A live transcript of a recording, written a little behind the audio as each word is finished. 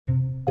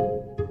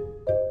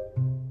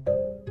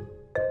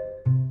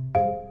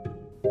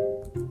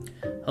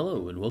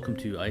Hello and welcome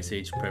to Ice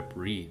Age Prep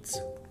Reads,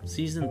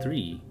 Season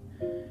 3,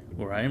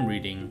 where I am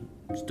reading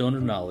Stone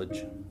of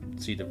Knowledge,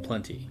 Seed of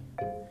Plenty.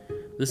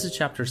 This is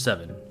Chapter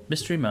 7,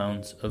 Mystery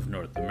Mounds of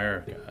North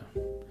America.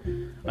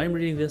 I am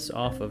reading this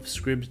off of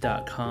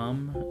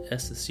Scribd.com,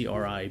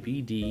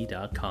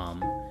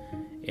 Scribd.com,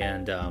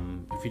 and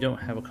if you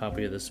don't have a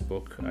copy of this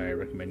book, I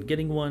recommend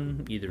getting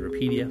one, either a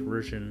PDF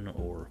version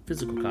or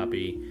physical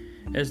copy,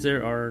 as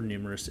there are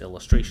numerous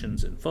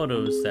illustrations and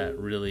photos that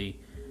really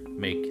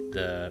make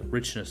the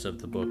richness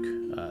of the book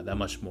that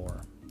much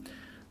more.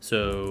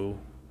 So,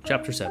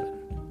 Chapter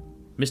 7,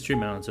 Mystery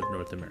Mounds of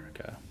North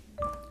America.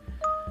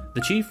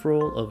 The chief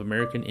role of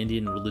American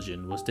Indian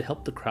religion was to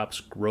help the crops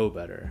grow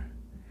better.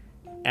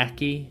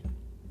 Aki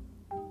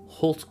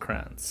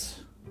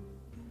Holtkrantz.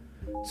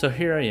 So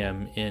here I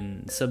am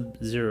in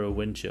sub-zero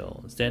wind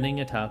chill,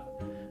 standing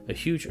atop a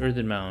huge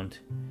earthen mound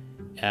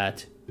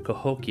at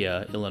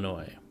Cahokia,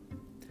 Illinois.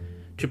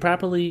 To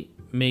properly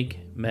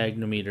make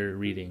magnetometer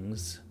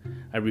readings,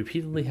 I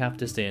repeatedly have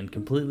to stand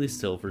completely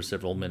still for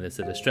several minutes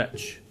at a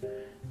stretch.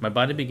 My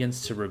body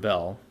begins to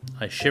rebel,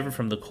 I shiver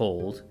from the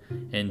cold,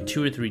 and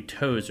 2 or 3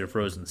 toes are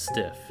frozen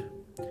stiff.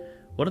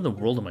 What in the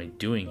world am I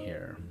doing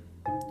here?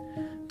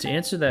 To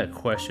answer that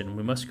question,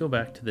 we must go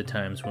back to the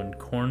times when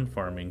corn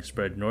farming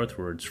spread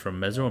northwards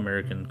from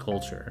Mesoamerican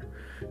culture,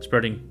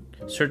 spreading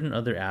certain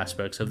other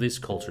aspects of these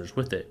cultures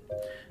with it.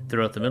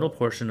 Throughout the middle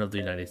portion of the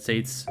United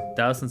States,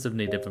 thousands of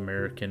Native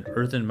American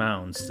earthen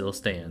mounds still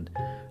stand,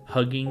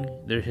 hugging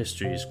their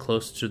histories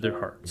close to their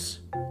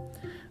hearts.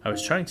 I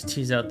was trying to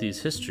tease out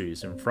these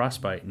histories, and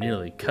frostbite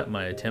nearly cut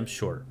my attempt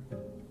short.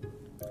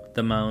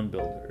 The Mound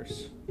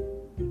Builders.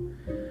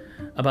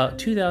 About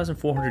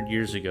 2,400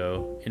 years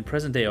ago, in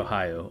present-day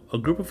Ohio, a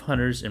group of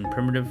hunters and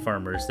primitive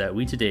farmers that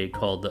we today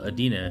call the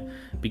Adena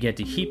began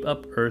to heap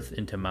up earth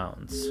into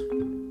mounds.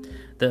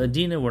 The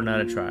Adena were not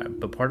a tribe,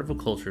 but part of a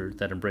culture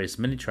that embraced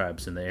many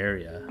tribes in the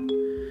area.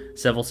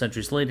 Several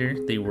centuries later,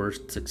 they were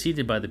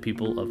succeeded by the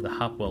people of the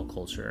Hopewell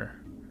culture,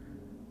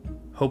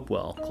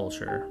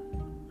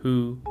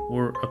 who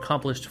were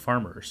accomplished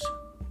farmers.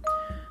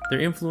 Their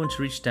influence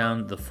reached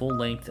down the full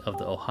length of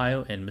the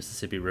Ohio and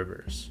Mississippi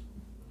rivers.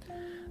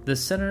 The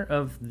center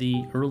of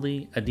the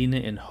early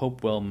Adena and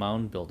Hopewell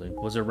mound building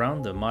was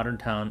around the modern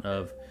town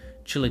of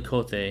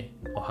Chillicothe,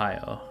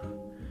 Ohio.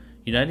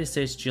 United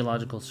States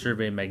Geological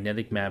Survey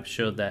magnetic maps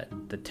show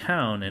that the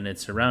town and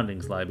its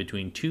surroundings lie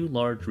between 2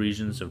 large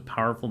regions of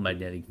powerful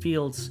magnetic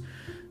fields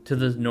to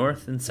the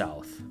north and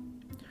south.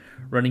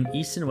 Running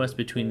east and west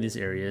between these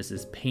areas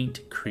is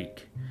Paint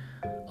Creek,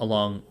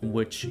 along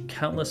which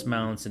countless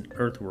mounds and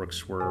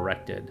earthworks were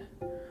erected.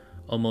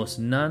 Almost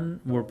none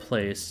were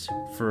placed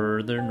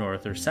further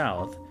north or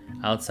south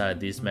outside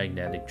these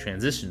magnetic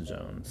transition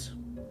zones.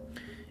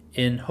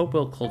 In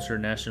Hopewell Culture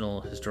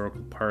National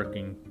Historical Park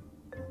in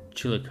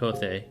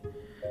Chillicothe,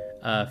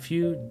 a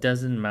few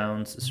dozen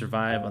mounds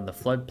survive on the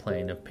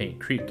floodplain of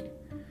Paint Creek.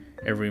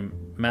 Every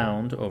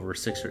mound over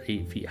 6 or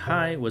 8 feet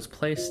high was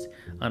placed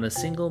on a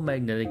single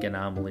magnetic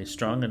anomaly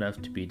strong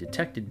enough to be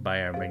detected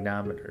by our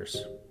magnetometers.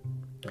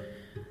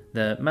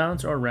 The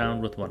mounds are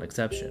round with one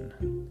exception,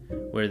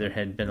 where there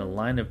had been a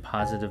line of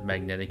positive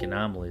magnetic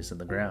anomalies in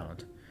the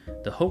ground.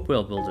 The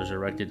Hopewell builders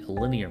erected a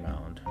linear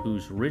mound,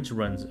 whose ridge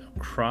runs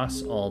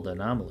across all the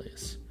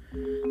anomalies.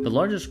 The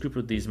largest group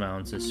of these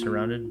mounds is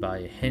surrounded by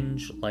a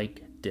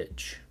hinge-like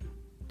ditch.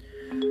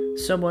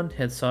 Someone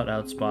had sought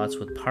out spots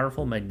with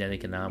powerful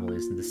magnetic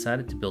anomalies and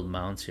decided to build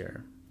mounds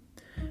here.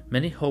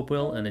 Many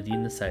Hopewell and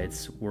Adena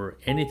sites were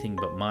anything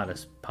but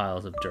modest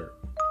piles of dirt.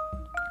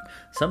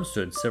 Some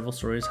stood several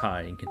stories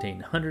high and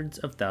contained hundreds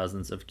of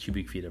thousands of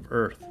cubic feet of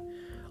earth,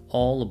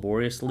 all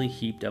laboriously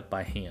heaped up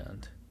by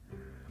hand.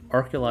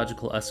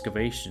 Archaeological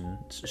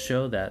excavations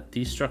show that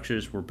these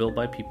structures were built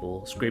by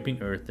people scraping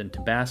earth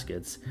into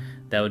baskets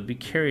that would be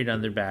carried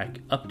on their back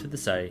up to the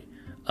site,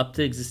 up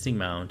the existing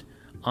mound,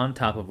 on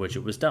top of which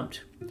it was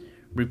dumped,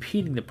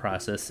 repeating the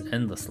process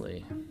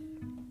endlessly.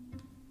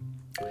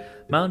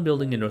 Mound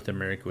building in North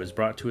America was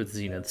brought to its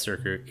zenith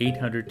circa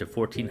 800 to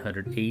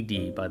 1400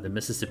 AD by the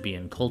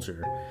Mississippian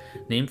culture,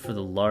 named for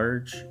the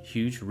large,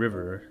 huge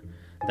river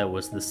that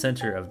was the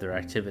center of their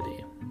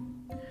activity.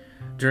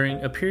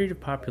 During a period of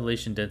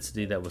population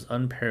density that was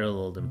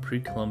unparalleled in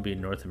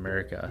pre-Columbian North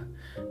America,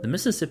 the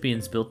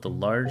Mississippians built the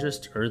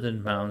largest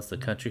earthen mounds the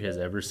country has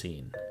ever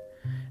seen.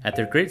 At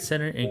their great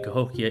center in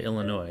Cahokia,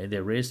 Illinois, they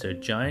raised a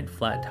giant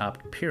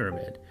flat-topped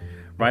pyramid,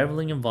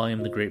 rivaling in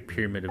volume the Great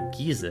Pyramid of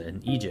Giza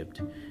in Egypt,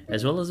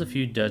 as well as a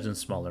few dozen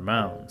smaller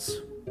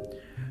mounds.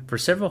 For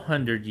several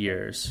hundred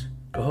years,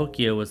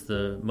 Cahokia was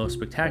the most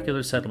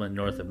spectacular settlement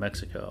north of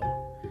Mexico.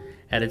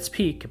 At its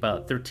peak,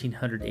 about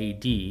 1300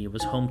 AD, it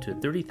was home to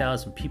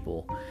 30,000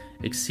 people,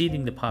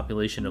 exceeding the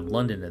population of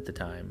London at the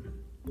time.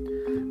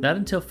 Not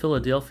until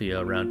Philadelphia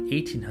around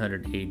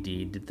 1800 AD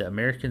did an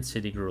American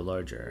city grow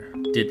larger.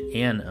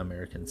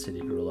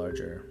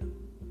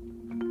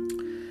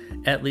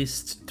 At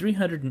least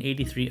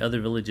 383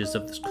 other villages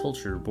of this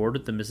culture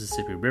bordered the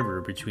Mississippi River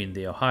between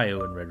the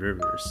Ohio and Red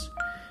Rivers.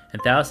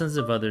 and thousands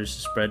of others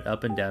spread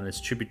up and down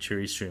its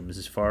tributary streams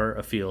as far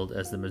afield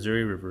as the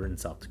Missouri River in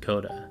South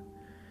Dakota.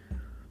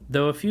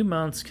 Though a few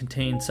mounds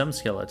contained some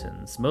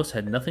skeletons, most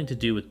had nothing to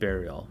do with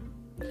burial.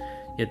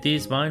 Yet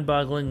these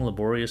mind-boggling,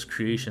 laborious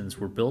creations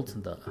were built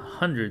in the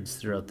hundreds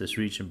throughout this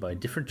region by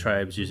different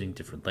tribes using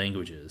different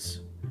languages.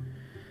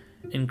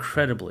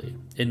 Incredibly,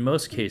 in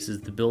most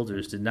cases the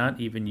builders did not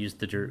even use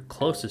the dirt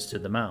closest to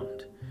the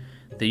mound.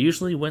 They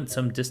usually went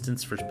some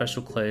distance for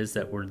special clays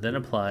that were then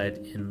applied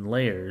in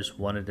layers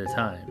one at a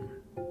time.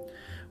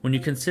 When you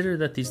consider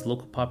that these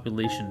local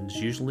populations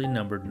usually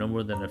numbered no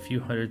more than a few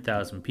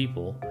 100,000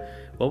 people,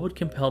 what would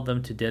compel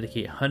them to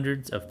dedicate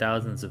hundreds of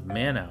thousands of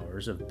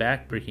man-hours of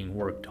back-breaking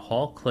work to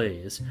haul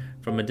clays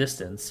from a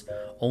distance,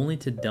 only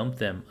to dump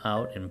them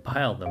out and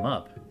pile them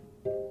up?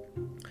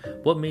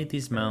 What made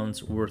these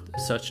mounds worth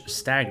such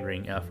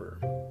staggering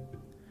effort?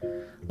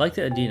 Like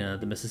the Adena,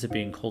 the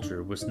Mississippian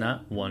culture was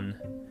not one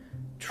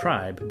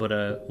tribe, but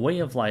a way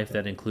of life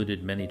that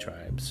included many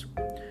tribes.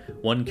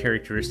 One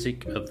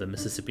characteristic of the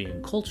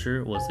Mississippian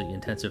culture was the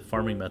intensive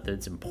farming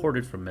methods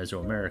imported from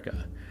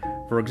Mesoamerica.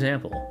 For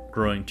example,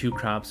 growing 2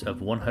 crops of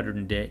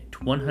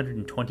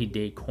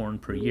 120-day corn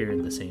per year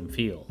in the same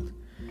field.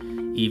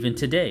 Even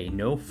today,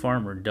 no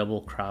farmer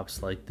double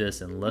crops like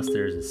this unless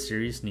there is a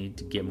serious need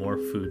to get more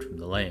food from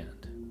the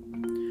land.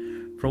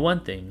 For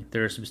one thing,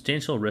 there are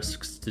substantial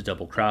risks to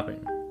double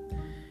cropping.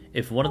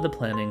 If one of the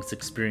plantings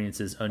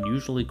experiences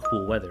unusually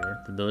cool weather,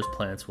 then those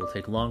plants will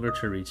take longer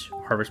to reach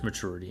harvest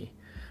maturity,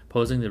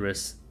 posing the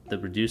risk the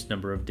reduced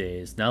number of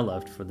days now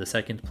left for the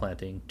second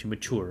planting to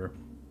mature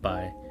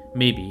by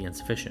may be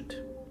insufficient.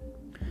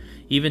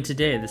 Even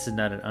today, this is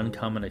not an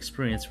uncommon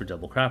experience for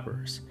double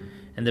croppers,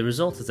 and the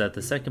result is that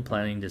the second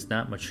planting does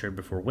not mature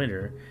before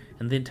winter,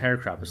 and the entire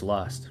crop is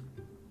lost.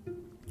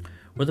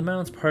 Were the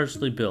mounds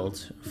partially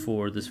built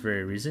for this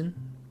very reason?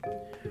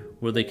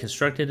 Were they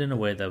constructed in a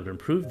way that would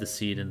improve the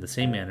seed in the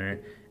same manner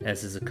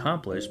as is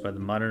accomplished by the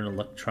modern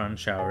electron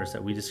showers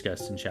that we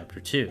discussed in Chapter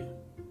 2?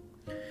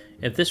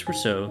 If this were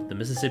so, the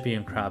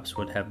Mississippian crops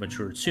would have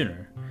matured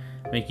sooner,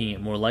 making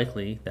it more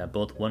likely that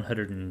both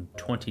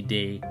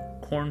 120-day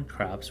corn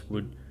crops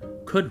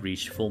could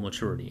reach full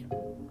maturity.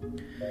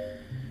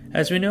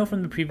 As we know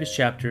from the previous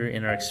chapter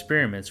in our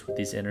experiments with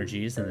these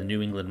energies in the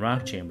New England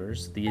rock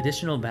chambers, the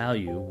additional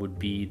value would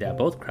be that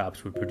both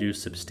crops would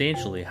produce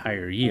substantially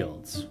higher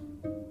yields.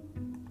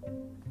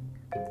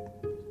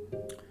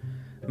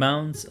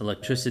 Mounds,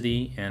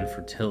 electricity, and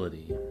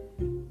fertility.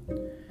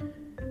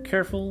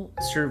 Careful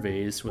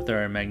surveys with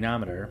our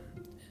magnometer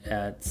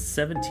at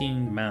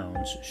 17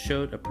 mounds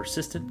showed a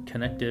persistent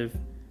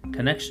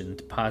connection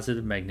to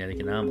positive magnetic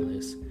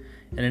anomalies,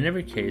 and in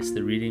every case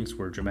the readings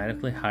were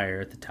dramatically higher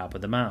at the top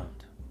of the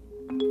mound.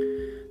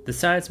 The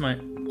sides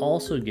might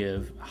also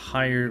give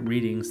higher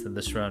readings than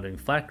the surrounding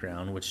flat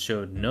ground, which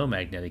showed no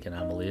magnetic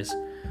anomalies,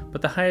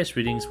 but the highest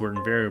readings were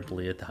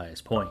invariably at the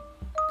highest point.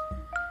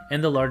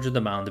 And the larger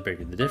the mound, the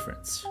bigger the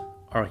difference.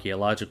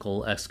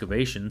 Archaeological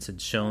excavations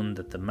had shown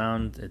that the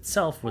mound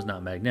itself was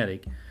not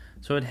magnetic,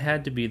 so it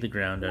had to be the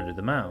ground under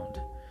the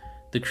mound.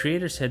 The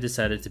creators had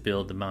decided to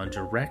build the mound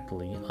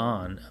directly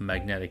on a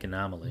magnetic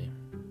anomaly.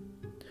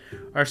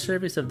 Our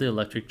surveys of the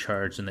electric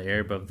charge in the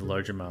air above the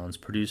larger mounds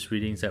produced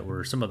readings that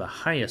were some of the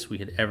highest we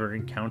had ever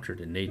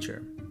encountered in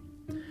nature.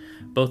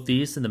 Both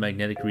these and the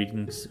magnetic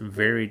readings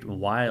varied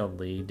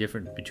wildly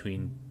different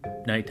between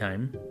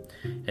nighttime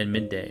and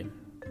midday.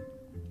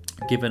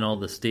 Given all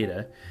this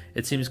data,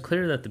 it seems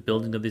clear that the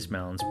building of these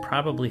mounds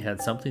probably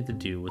had something to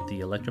do with the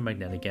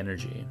electromagnetic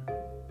energy.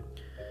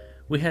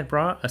 We had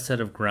brought a set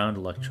of ground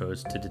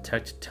electrodes to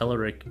detect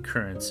telluric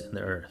currents in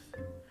the earth.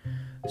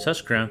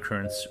 Such ground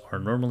currents are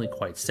normally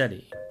quite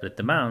steady, but at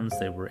the mounds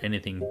they were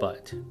anything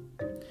but.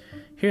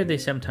 Here they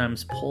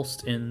sometimes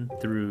pulsed in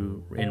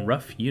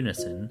rough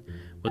unison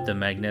with the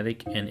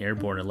magnetic and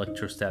airborne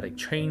electrostatic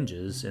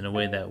changes in a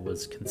way that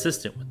was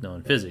consistent with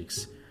known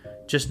physics,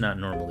 just not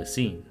normally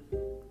seen.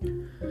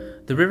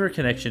 The river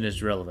connection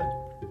is relevant.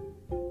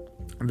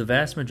 The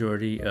vast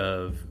majority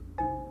of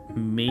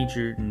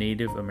major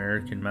Native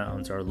American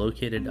mounds are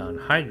located on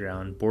high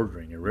ground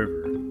bordering a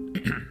river.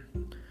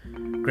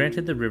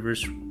 Granted, the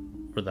rivers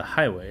were the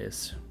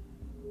highways,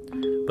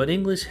 but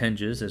English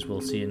henges, as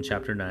we'll see in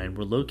Chapter 9,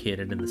 were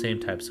located in the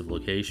same types of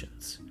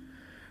locations.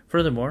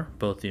 Furthermore,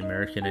 both the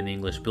American and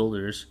English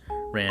builders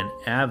ran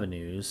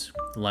avenues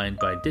lined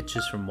by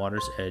ditches from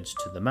water's edge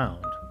to the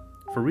mound,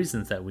 for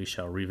reasons that we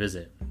shall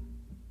revisit.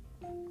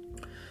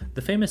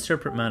 The famous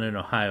Serpent Mound in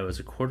Ohio is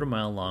a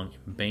quarter-mile-long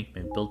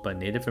embankment built by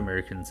Native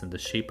Americans in the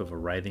shape of a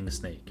writhing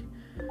snake.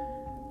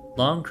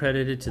 Long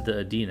credited to the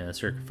Adena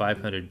circa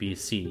 500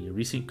 BC,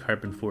 recent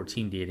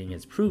carbon-14 dating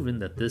has proven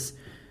that this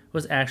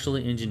was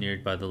actually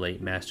engineered by the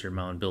late master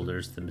mound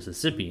builders, the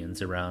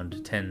Mississippians, around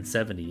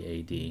 1070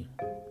 AD.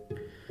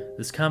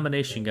 This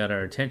combination got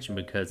our attention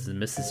because in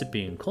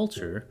Mississippian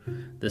culture,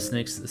 the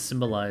snakes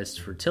symbolized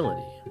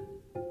fertility.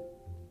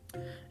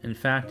 In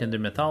fact, in their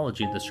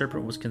mythology, the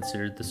serpent was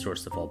considered the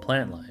source of all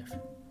plant life.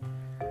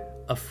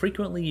 A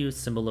frequently used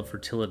symbol of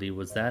fertility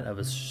was that of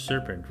a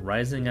serpent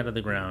rising out of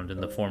the ground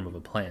in the form of a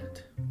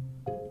plant.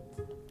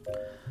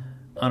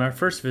 On our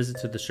first visit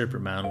to the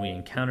Serpent Mound, we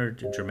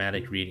encountered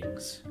dramatic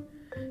readings.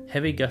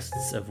 Heavy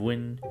gusts of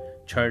wind,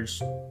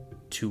 charged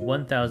to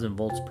 1,000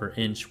 volts per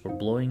inch, were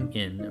blowing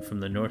in from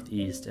the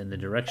northeast in the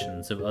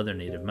directions of other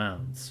native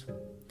mounds.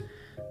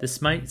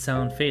 This might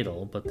sound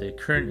fatal, but the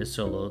current is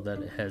so low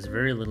that it has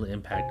very little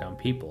impact on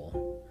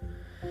people.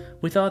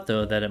 We thought,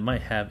 though, that it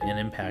might have an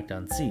impact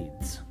on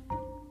seeds.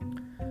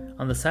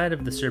 On the side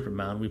of the Serpent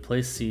Mound, we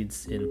placed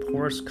seeds in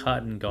porous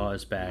cotton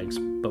gauze bags,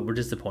 but were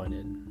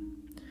disappointed.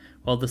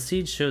 While the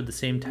seeds showed the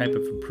same type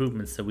of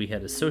improvements that we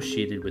had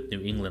associated with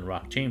New England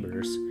rock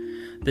chambers,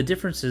 the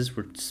differences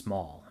were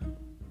small.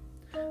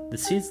 The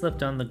seeds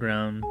left on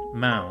the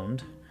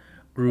mound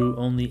grew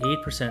only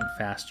 8%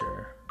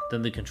 faster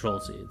than the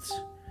control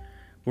seeds.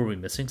 Were we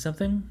missing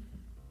something?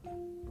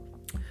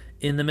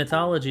 In the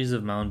mythologies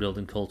of mound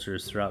building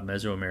cultures throughout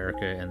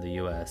Mesoamerica and the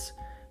US,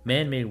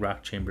 man-made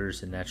rock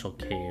chambers and natural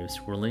caves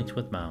were linked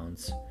with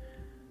mounds,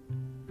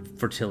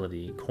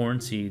 fertility, corn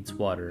seeds,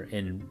 water,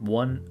 and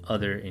one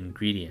other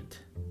ingredient: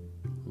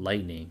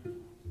 lightning.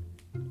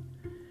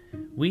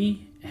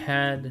 We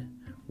had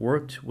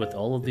worked with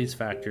all of these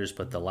factors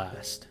but the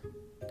last.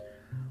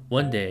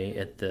 One day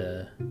at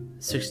the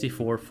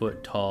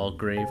 64-foot tall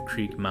Grave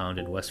Creek Mound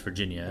in West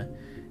Virginia,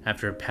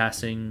 after the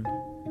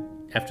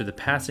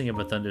passing of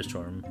a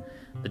thunderstorm,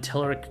 the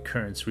telluric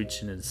currents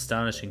reached an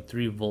astonishing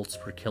 3 volts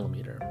per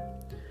kilometer,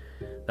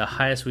 the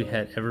highest we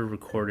had ever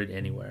recorded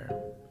anywhere.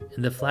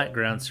 In the flat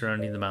ground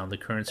surrounding the mound, the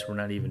currents were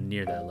not even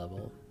near that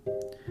level.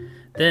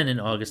 Then, in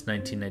August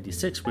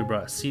 1996, we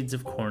brought seeds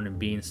of corn and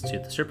beans to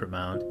the Serpent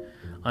Mound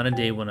on a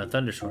day when a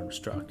thunderstorm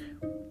struck.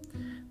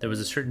 There was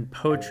a certain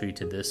poetry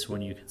to this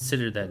when you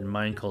consider that in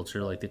Mayan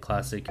culture, like the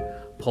classic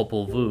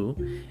Popol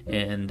Vuh,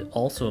 and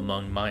also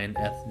among Mayan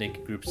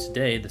ethnic groups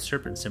today, the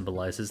serpent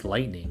symbolizes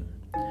lightning,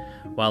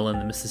 while in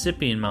the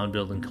Mississippian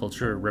mound-building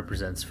culture, it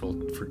represents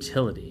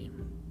fertility.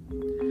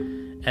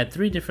 At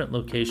 3 different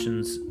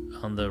locations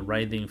on the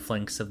writhing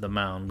flanks of the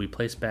mound, we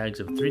placed bags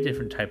of 3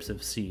 different types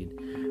of seed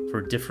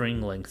for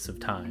differing lengths of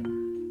time.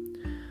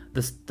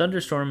 The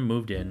thunderstorm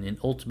moved in, and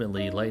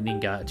ultimately lightning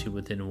got to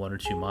within 1 or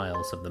 2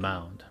 miles of the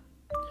mound.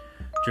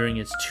 During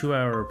its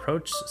 2-hour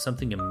approach,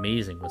 something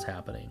amazing was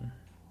happening.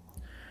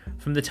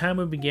 From the time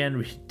we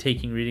began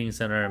taking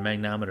readings on our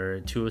magnometer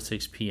at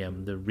 2:06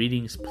 p.m., the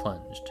readings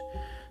plunged.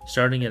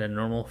 Starting at a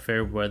normal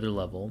fair weather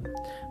level,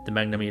 the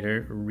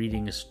magnometer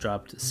readings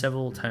dropped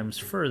several times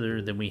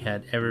further than we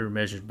had ever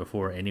measured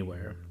before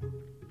anywhere.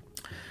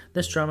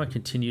 This drama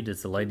continued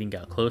as the lightning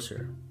got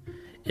closer.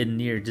 In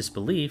near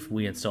disbelief,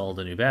 we installed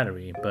a new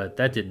battery, but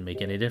that didn't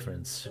make any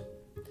difference.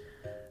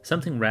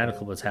 Something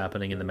radical was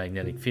happening in the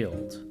magnetic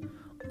field.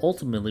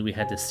 Ultimately, we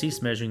had to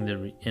cease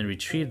measuring and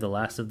retrieve the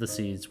last of the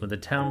seeds when the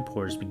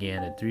downpours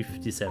began at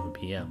 3:57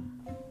 p.m.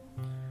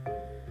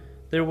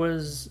 There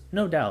was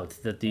no doubt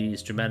that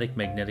these dramatic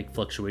magnetic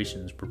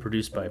fluctuations were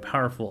produced by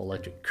powerful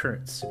electric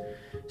currents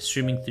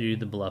streaming through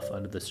the bluff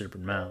under the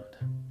Serpent Mound.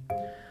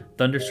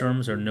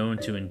 Thunderstorms are known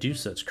to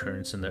induce such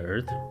currents in the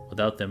earth.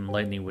 Without them,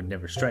 lightning would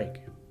never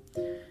strike.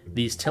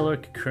 These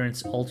telluric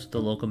currents alter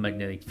the local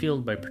magnetic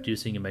field by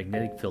producing a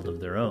magnetic field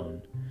of their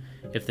own.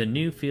 If the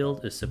new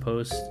field is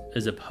opposed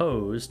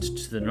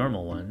to the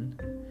normal one,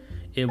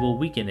 it will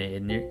weaken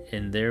it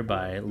and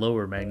thereby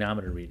lower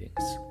magnometer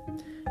readings.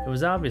 It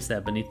was obvious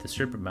that beneath the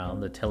Serpent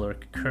Mound, the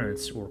telluric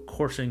currents were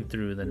coursing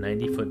through the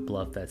 90-foot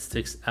bluff that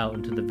sticks out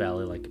into the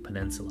valley like a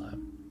peninsula.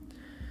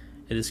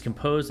 It is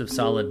composed of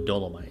solid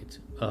dolomite,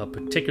 a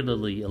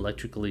particularly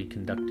electrically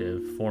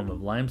conductive form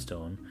of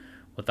limestone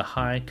with a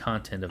high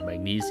content of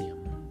magnesium.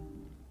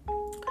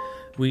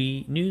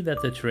 We knew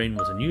that the terrain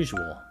was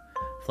unusual.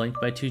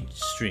 Flanked by 2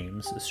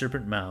 streams, the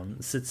Serpent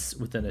Mound sits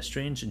within a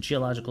strange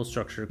geological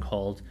structure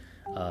called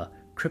a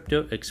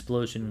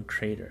crypto-explosion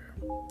crater.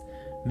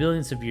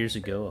 Millions of years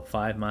ago, a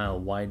 5-mile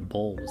wide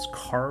bowl was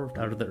carved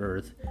out of the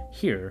earth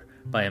here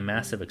by a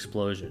massive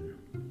explosion.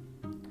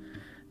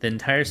 The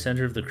entire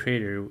center of the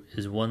crater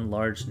is one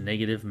large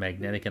negative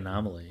magnetic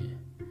anomaly.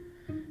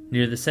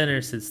 Near the center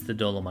sits the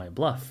Dolomite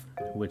Bluff,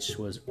 which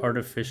was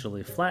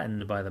artificially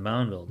flattened by the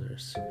mound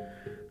builders,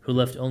 who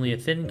left only a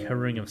thin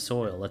covering of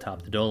soil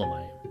atop the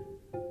dolomite.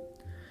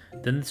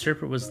 Then the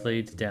serpent was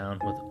laid down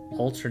with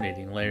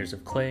alternating layers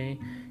of clay,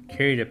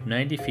 carried up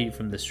 90 feet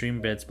from the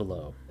stream beds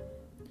below.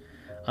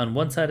 On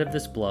one side of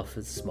this bluff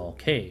is a small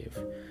cave,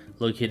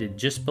 located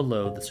just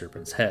below the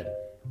serpent's head.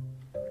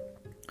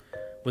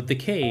 With the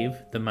cave,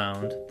 the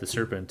mound, the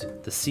serpent,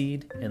 the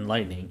seed, and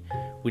lightning,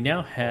 we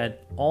now had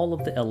all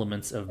of the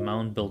elements of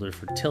mound builder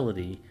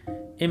fertility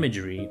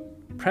imagery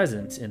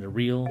present in a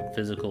real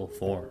physical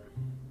form.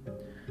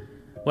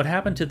 What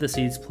happened to the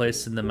seeds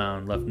placed in the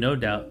mound left no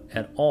doubt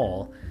at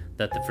all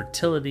that the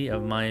fertility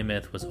of Maya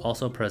myth was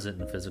also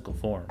present in physical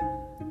form.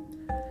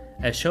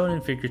 As shown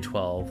in Figure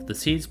 12, the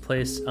seeds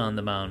placed on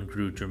the mound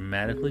grew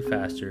dramatically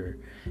faster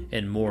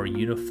and more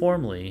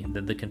uniformly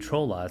than the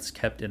control lots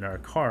kept in our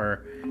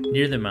car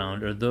near the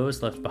mound or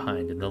those left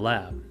behind in the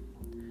lab.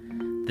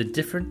 The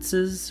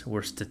differences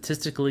were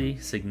statistically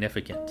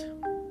significant.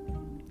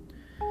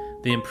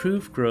 The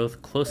improved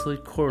growth closely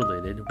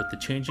correlated with the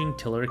changing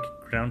telluric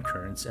ground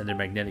currents and their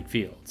magnetic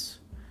fields.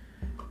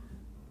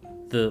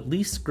 The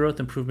least growth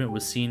improvement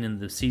was seen in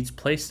the seeds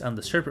placed on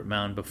the serpent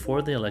mound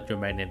before the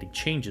electromagnetic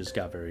changes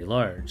got very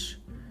large.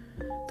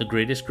 The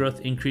greatest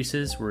growth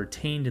increases were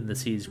attained in the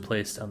seeds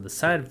placed on the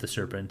side of the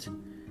serpent.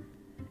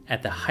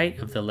 At the height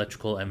of the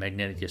electrical and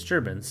magnetic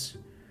disturbance,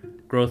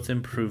 growth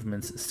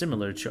improvements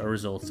similar to our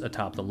results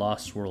atop the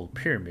Lost World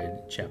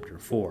Pyramid, Chapter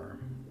 4.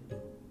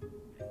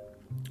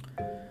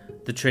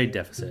 The trade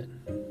deficit.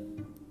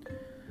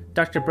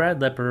 Dr. Brad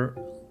Lepper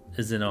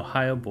is an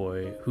Ohio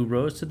boy who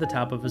rose to the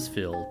top of his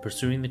field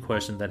pursuing the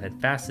question that had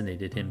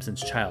fascinated him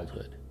since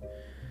childhood.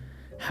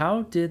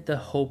 How did the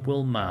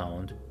Hopewell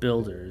Mound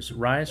builders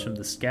rise from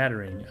the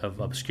scattering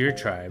of obscure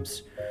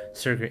tribes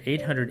circa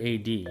 800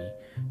 AD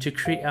to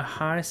create a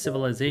high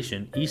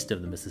civilization east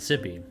of the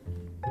Mississippi?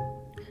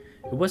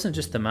 It wasn't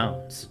just the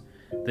mounds.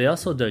 They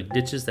also dug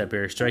ditches that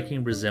bear a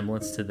striking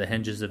resemblance to the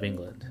henges of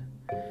England.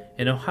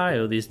 In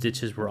Ohio, these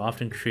ditches were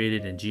often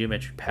created in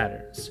geometric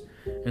patterns,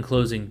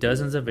 enclosing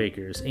dozens of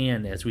acres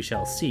and, as we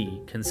shall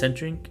see,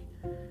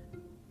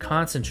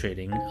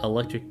 concentrating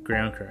electric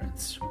ground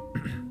currents.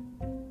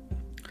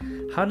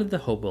 How did the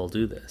Hopewell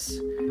do this,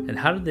 and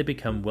how did they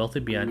become wealthy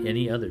beyond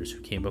any others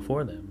who came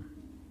before them?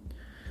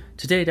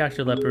 Today,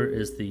 Dr. Lepper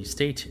is the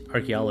state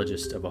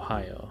archaeologist of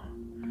Ohio.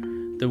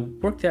 The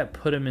work that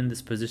put him in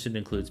this position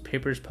includes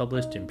papers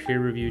published in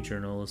peer-reviewed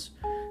journals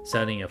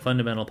citing a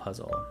fundamental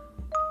puzzle.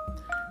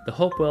 The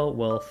Hopewell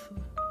wealth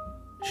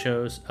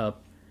shows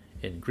up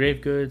in grave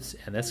goods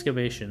and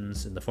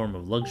excavations in the form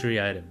of luxury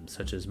items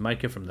such as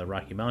mica from the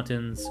Rocky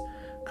Mountains,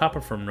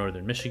 copper from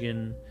northern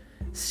Michigan,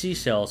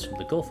 seashells from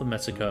the Gulf of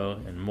Mexico,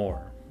 and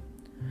more.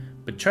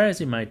 But try as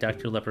he might,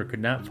 Dr. Lepper could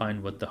not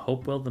find what the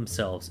Hopewell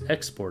themselves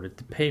exported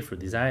to pay for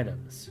these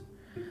items.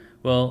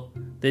 Well,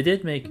 they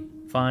did make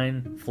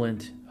fine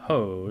flint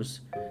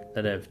hoes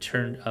that have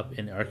turned up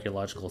in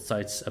archaeological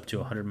sites up to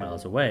 100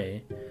 miles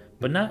away,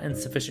 but not in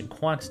sufficient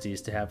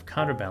quantities to have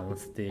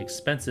counterbalanced the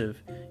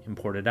expensive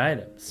imported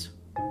items.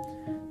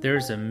 There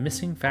is a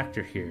missing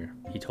factor here,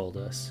 he told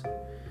us.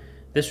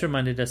 This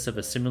reminded us of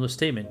a similar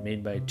statement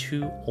made by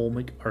two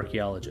Olmec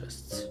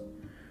archaeologists.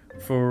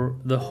 For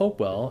the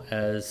Hopewell,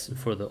 as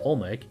for the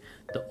Olmec,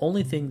 the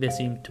only thing they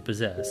seemed to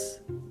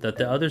possess, that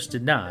the others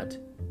did not,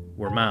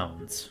 were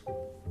mounds.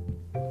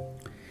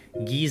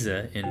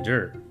 Giza in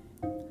dirt.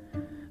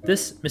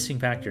 This missing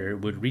factor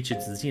would reach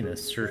its zenith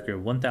circa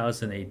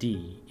 1000 AD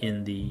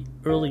in the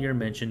earlier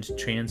mentioned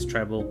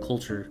trans-tribal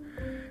culture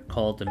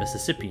called the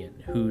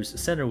Mississippian, whose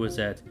center was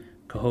at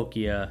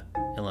Cahokia,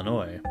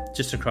 Illinois,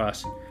 just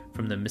across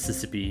from the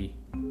Mississippi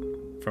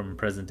from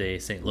present-day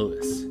St.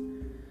 Louis.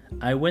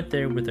 I went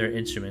there with our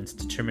instruments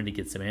determined to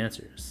get some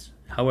answers.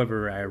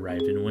 However, I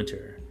arrived in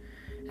winter,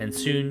 and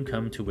soon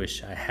come to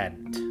wish I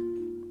hadn't.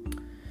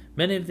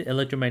 Many of the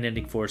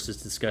electromagnetic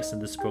forces discussed in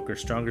this book are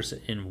stronger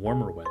in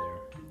warmer weather.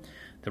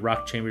 The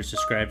rock chambers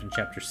described in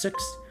Chapter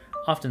 6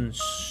 often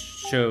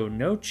show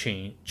no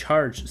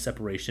charge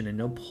separation and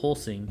no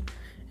pulsing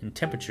in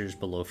temperatures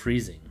below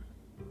freezing.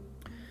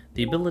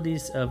 The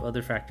abilities of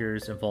other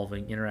factors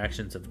involving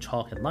interactions of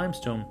chalk and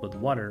limestone with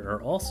water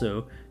are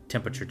also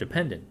temperature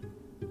dependent.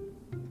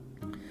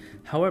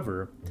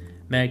 However,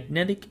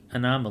 magnetic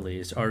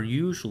anomalies are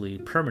usually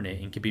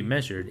permanent and can be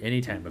measured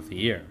any time of the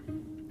year.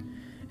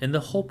 In the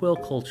Hopewell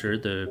culture,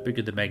 the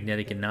bigger the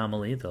magnetic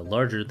anomaly, the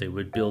larger they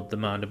would build the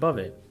mound above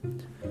it.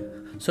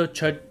 So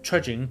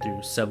trudging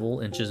through several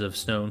inches of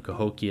snow in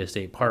Cahokia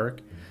State Park,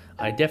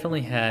 I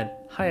definitely had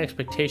high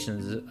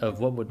expectations of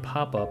what would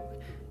pop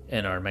up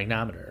in our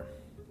magnometer.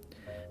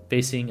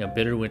 Facing a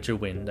bitter winter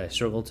wind, I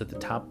struggled to the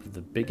top of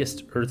the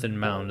biggest earthen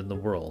mound in the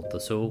world, the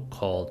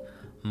so-called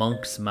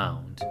Monk's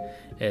Mound,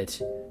 at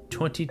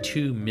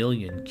 22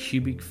 million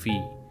cubic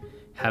feet,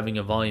 having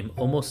a volume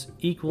almost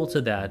equal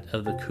to that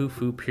of the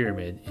Khufu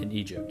Pyramid in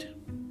Egypt.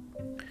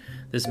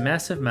 This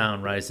massive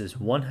mound rises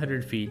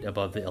 100 feet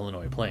above the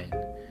Illinois plain.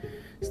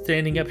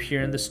 Standing up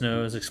here in the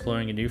snows,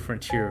 exploring a new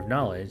frontier of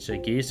knowledge, I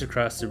gazed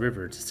across the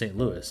river to St.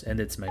 Louis and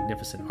its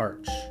magnificent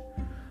arch,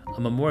 a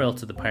memorial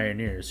to the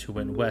pioneers who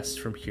went west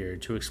from here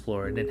to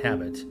explore and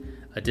inhabit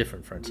a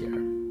different frontier.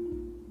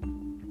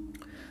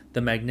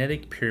 The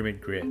magnetic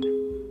pyramid grid.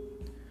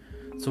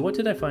 So what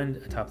did I find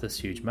atop this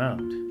huge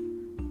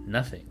mound?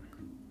 Nothing.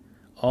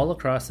 All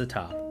across the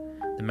top,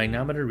 the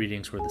magnometer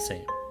readings were the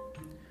same.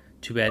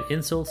 To add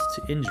insult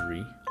to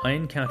injury, I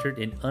encountered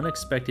an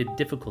unexpected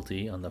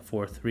difficulty on the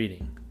fourth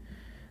reading.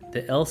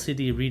 The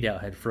LCD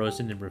readout had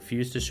frozen and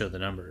refused to show the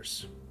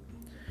numbers.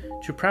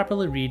 To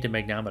properly read a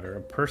magnometer,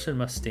 a person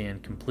must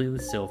stand completely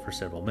still for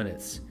several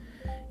minutes.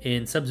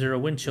 In sub-zero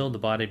wind chill, the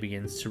body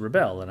begins to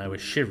rebel, and I was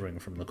shivering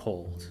from the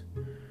cold.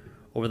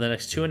 Over the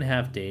next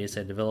 2.5 days,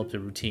 I developed a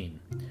routine.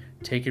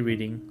 Take a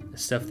reading,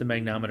 stuff the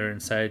magnometer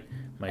inside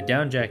my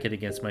down jacket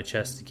against my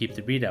chest to keep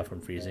the readout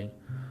from freezing,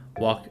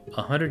 walk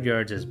 100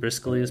 yards as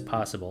briskly as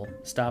possible,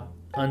 stop,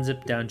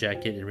 unzip down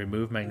jacket and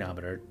remove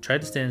magnometer, try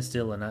to stand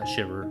still and not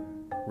shiver,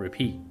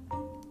 repeat.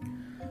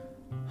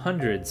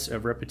 Hundreds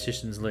of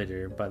repetitions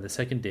later, by the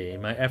second day,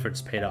 my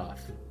efforts paid off.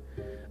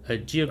 A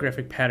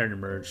geographic pattern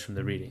emerged from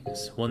the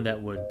readings, one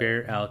that would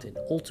bear out and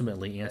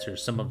ultimately answer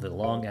some of the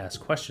long-asked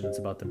questions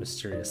about the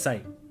mysterious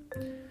site.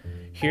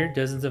 Here,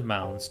 dozens of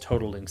mounds,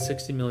 totaling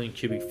 60 million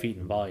cubic feet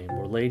in volume,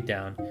 were laid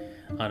down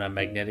on a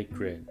magnetic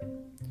grid.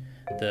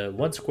 The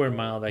 1 square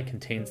mile that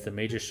contains the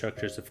major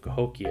structures of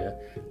Cahokia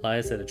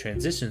lies at a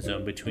transition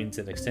zone between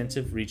an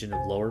extensive region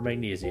of lower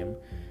magnesium,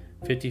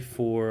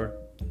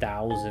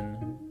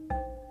 54,000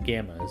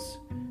 gammas,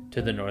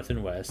 to the north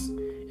and west,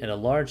 and a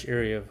large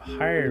area of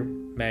higher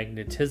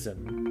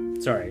magnetism.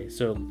 So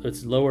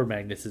it's lower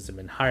magnetism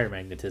and higher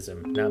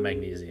magnetism, not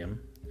magnesium.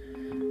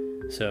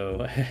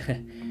 So,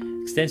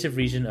 extensive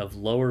region of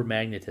lower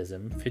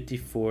magnetism,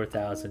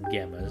 54,000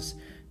 gammas,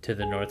 to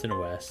the north and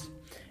west,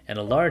 and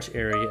a large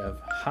area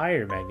of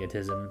higher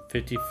magnetism,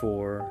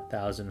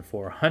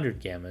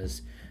 54,400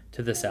 gammas,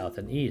 to the south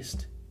and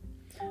east.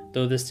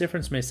 Though this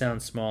difference may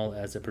sound small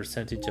as a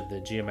percentage of the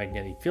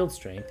geomagnetic field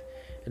strength,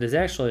 it is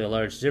actually a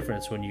large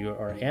difference when you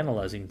are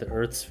analyzing the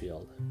Earth's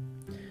field.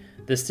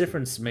 This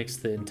difference makes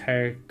the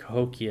entire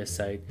Cahokia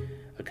site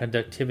a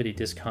conductivity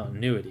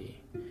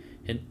discontinuity.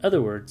 In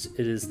other words,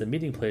 it is the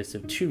meeting place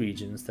of two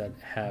regions that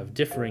have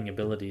differing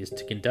abilities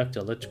to conduct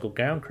electrical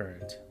ground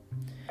current.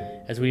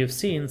 As we have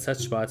seen,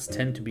 such spots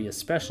tend to be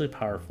especially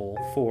powerful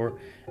for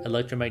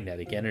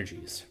electromagnetic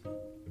energies.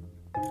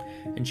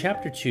 In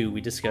Chapter 2,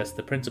 we discussed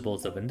the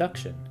principles of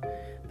induction,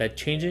 that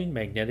changing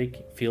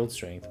magnetic field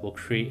strength will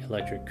create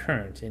electric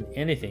current in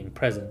anything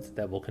present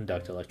that will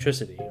conduct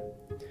electricity.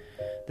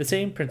 The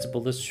same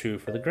principle is true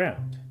for the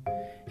ground.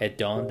 At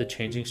dawn, the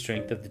changing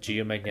strength of the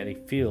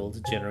geomagnetic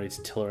field generates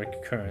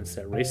telluric currents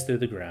that race through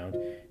the ground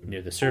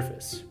near the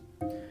surface.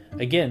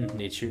 Again,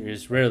 nature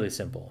is rarely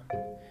simple.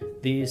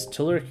 These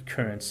telluric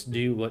currents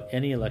do what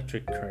any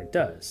electric current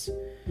does.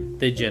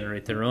 They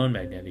generate their own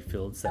magnetic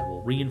fields that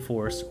will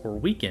reinforce or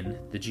weaken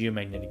the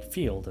geomagnetic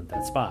field at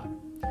that spot,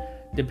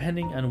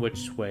 depending on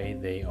which way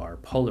they are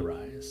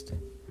polarized.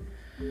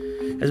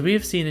 As we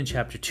have seen in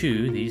Chapter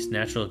 2, these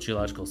natural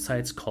geological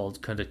sites called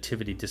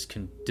conductivity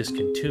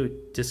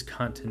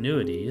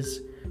discontinuities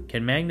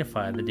can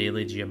magnify the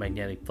daily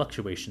geomagnetic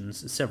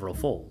fluctuations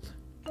several-fold.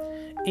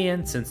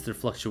 And since their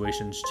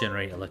fluctuations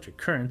generate electric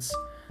currents,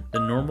 the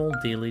normal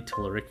daily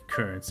telluric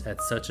currents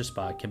at such a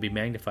spot can be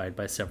magnified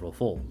by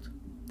several-fold.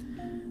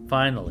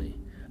 Finally,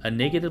 a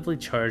negatively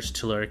charged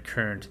telluric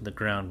current in the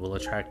ground will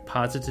attract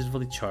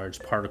positively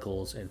charged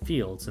particles and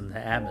fields in the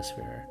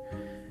atmosphere,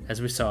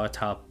 as we saw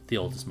atop the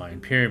oldest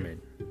Mayan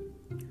pyramid.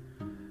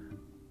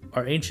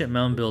 Our ancient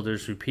mound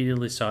builders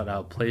repeatedly sought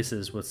out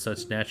places with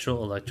such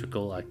natural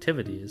electrical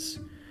activities.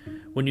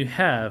 When you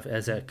have,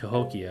 as at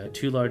Cahokia,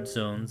 two large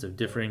zones of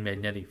differing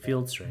magnetic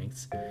field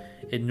strengths,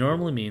 it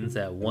normally means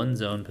that one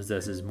zone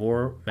possesses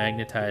more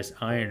magnetized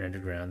iron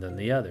underground than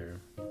the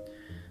other.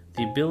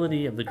 The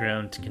ability of the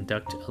ground to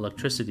conduct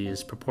electricity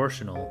is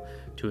proportional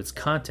to its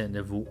content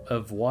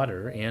of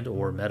water and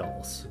or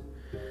metals.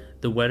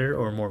 The wetter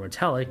or more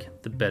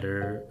metallic, the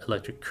better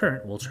electric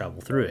current will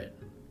travel through it.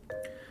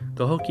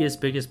 Cahokia's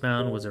biggest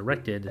mound was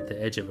erected at the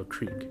edge of a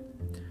creek.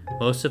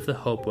 Most of the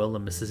Hopewell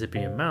and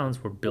Mississippian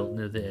mounds were built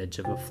near the edge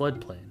of a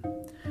floodplain,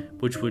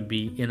 which would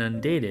be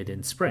inundated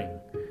in spring,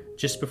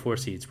 just before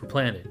seeds were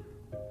planted.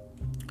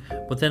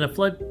 Within a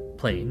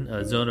floodplain,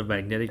 a zone of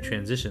magnetic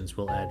transitions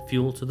will add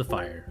fuel to the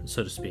fire,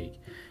 so to speak,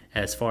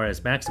 as far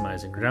as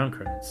maximizing ground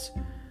currents.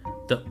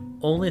 The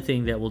only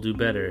thing that will do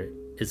better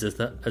is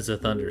a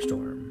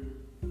thunderstorm.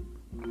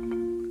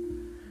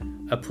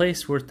 A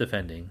place worth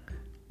defending.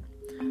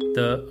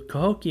 The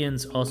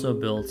Cahokians also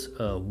built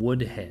a wood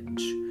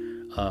henge,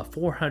 a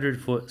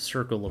 400-foot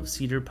circle of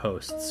cedar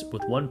posts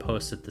with one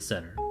post at the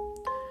center.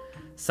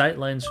 Sight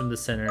lines from the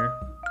center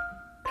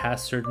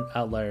past certain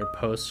outlier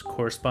posts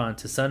correspond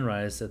to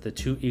sunrise at the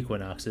two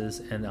equinoxes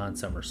and on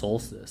summer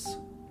solstice.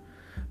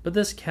 But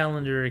this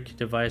calendaric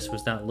device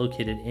was not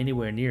located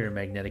anywhere near a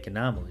magnetic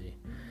anomaly.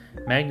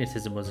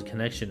 Magnetism was a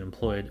connection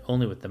employed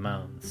only with the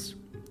mounds.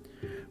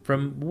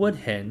 From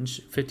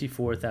Woodhenge,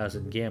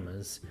 54,000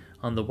 gammas,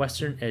 on the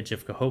western edge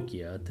of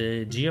Cahokia,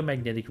 the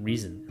geomagnetic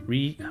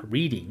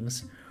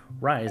readings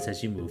rise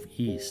as you move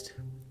east.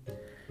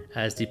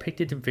 As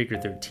depicted in Figure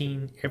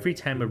 13, every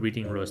time a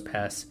reading rose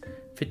past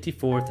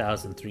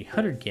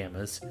 54,300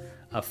 gammas,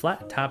 a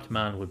flat-topped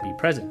mound would be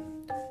present,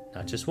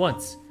 not just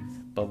once,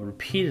 but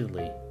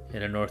repeatedly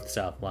in a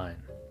north-south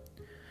line.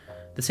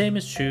 The same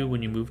is true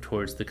when you move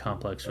towards the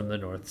complex from the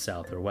north,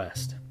 south, or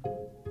west.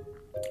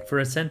 For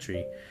a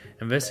century,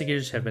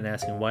 investigators have been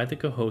asking why the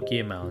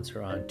Cahokia Mounds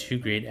are on two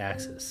great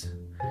axes.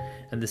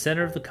 In the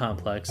center of the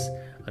complex,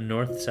 a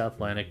north-south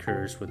line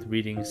occurs with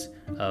readings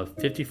of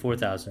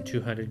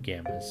 54,200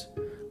 gammas,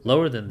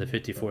 lower than the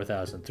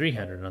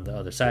 54,300 on the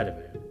other side of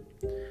it.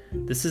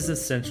 This is the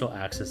central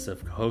axis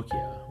of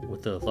Cahokia,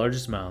 with the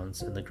largest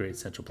mounds in the Great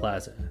Central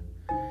Plaza.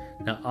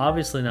 Now,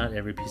 obviously not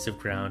every piece of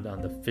ground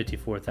on the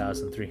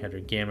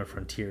 54,300 gamma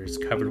frontier is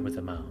covered with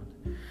a mound.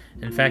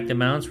 In fact, the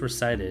mounds were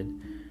sited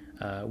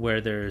where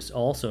there's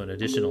also an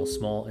additional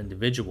small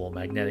individual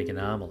magnetic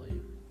anomaly.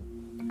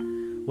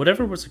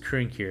 Whatever was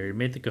occurring here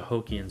made the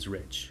Cahokians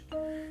rich.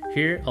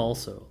 Here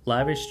also,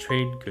 lavish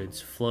trade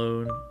goods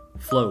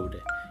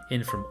flowed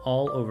in from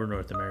all over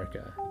North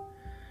America.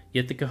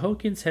 Yet the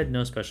Cahokians had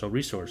no special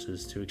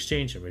resources to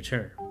exchange in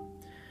return.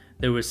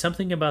 There was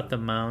something about the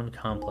mound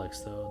complex,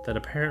 though, that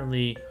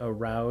apparently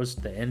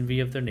aroused the envy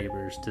of their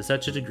neighbors to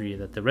such a degree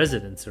that the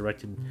residents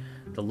erected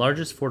the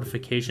largest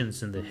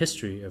fortifications in the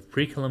history of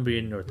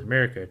pre-Columbian North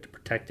America to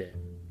protect it.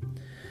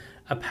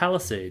 A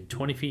palisade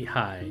 20 feet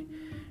high,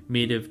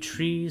 made of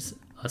trees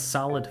a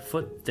solid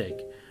foot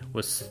thick,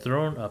 was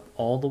thrown up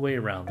all the way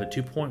around the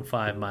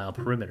 2.5-mile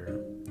perimeter.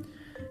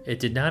 It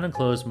did not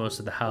enclose most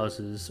of the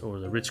houses or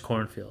the rich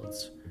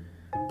cornfields,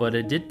 but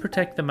it did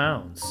protect the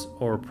mounds,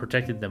 or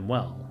protected them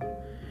well.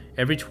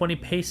 Every 20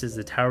 paces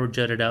the tower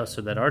jutted out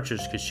so that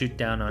archers could shoot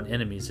down on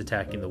enemies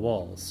attacking the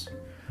walls.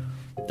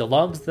 The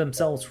logs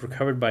themselves were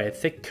covered by a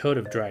thick coat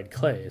of dried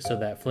clay so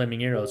that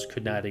flaming arrows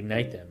could not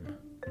ignite them.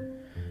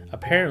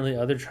 Apparently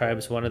other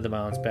tribes wanted the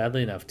mounds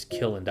badly enough to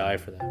kill and die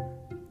for them.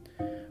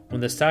 When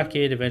the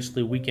stockade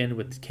eventually weakened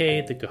with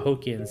decay, the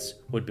Cahokians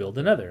would build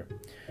another,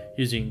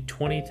 using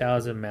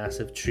 20,000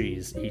 massive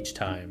trees each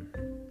time.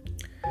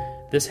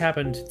 This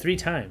happened 3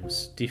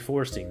 times,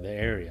 deforesting the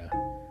area.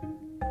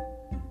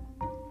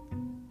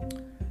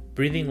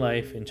 Breathing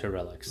life into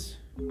relics.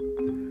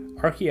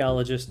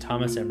 Archaeologist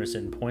Thomas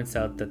Emerson points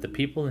out that the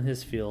people in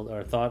his field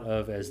are thought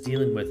of as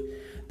dealing with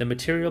the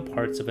material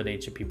parts of an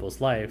ancient people's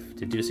life,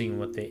 deducing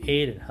what they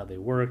ate and how they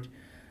worked,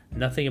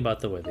 nothing about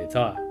the way they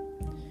thought.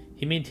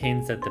 He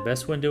maintains that the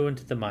best window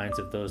into the minds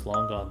of those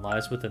long gone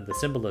lies within the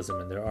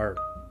symbolism in their art.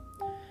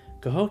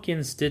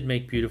 Cahokians did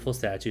make beautiful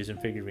statues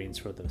and figurines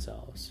for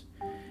themselves.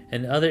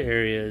 In other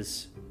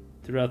areas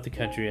throughout the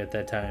country at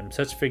that time,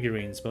 such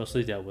figurines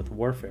mostly dealt with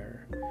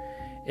warfare.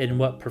 In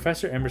what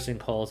Professor Emerson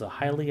calls a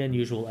highly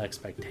unusual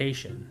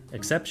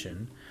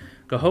exception,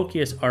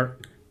 Cahokia's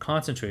art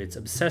concentrates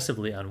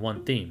obsessively on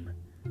one theme: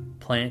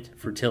 plant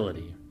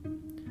fertility.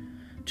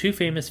 2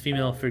 famous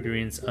female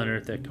figurines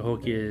unearthed at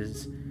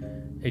Cahokia's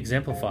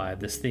exemplify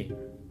this theme.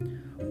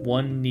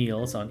 One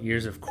kneels on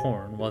ears of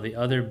corn, while the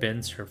other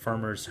bends her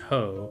farmer's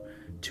hoe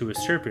to a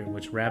serpent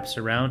which wraps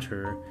around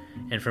her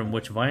and from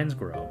which vines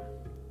grow.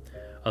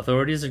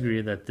 Authorities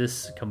agree that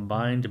this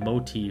combined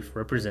motif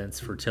represents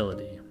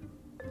fertility.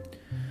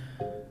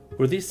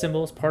 Were these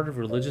symbols part of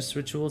religious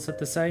rituals at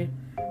the site?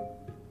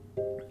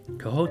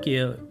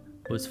 Cahokia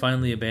was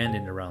finally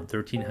abandoned around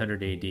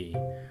 1300 AD,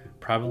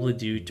 probably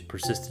due to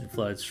persistent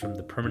floods from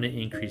the permanent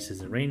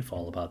increases in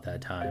rainfall about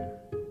that time.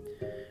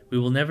 We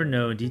will never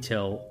know in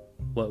detail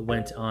what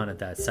went on at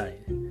that site,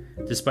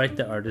 despite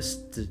the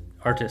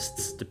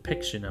artist's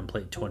depiction on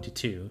Plate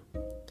 22.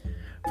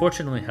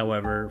 Fortunately,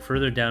 however,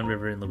 further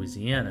downriver in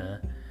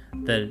Louisiana,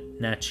 the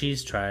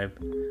Natchez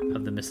tribe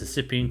of the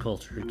Mississippian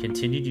culture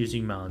continued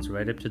using mounds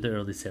right up to the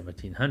early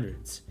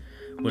 1700s,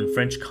 when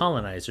French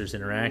colonizers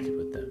interacted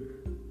with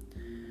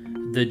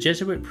them. The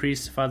Jesuit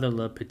priest Father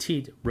Le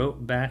Petit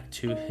wrote back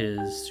to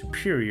his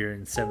superior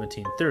in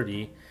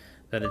 1730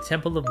 that a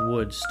temple of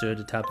wood stood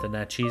atop the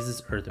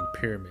Natchez's earthen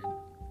pyramid.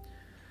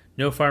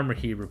 No farmer,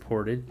 he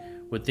reported,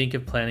 would think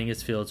of planting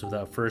his fields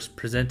without first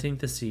presenting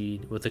the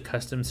seed with the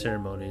custom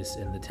ceremonies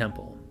in the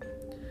temple.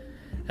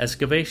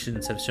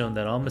 Excavations have shown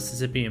that all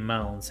Mississippian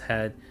mounds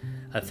had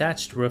a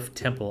thatched roof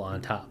temple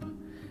on top.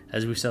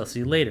 As we shall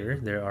see later,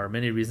 there are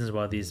many reasons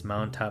why these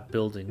mound-top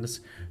buildings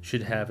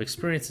should have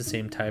experienced the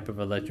same type of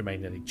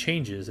electromagnetic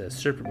changes as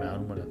Serpent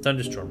Mound when a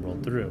thunderstorm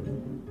rolled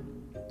through.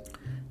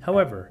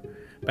 However,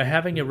 by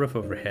having a roof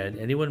overhead,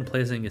 anyone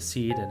placing a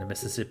seed in a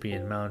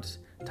Mississippian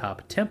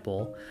mound-top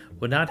temple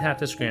would not have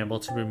to scramble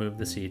to remove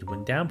the seed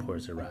when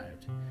downpours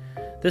arrived.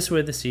 This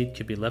way, the seed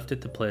could be left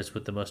at the place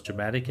with the most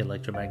dramatic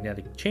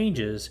electromagnetic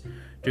changes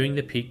during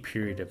the peak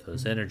period of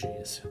those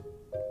energies.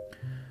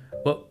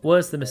 What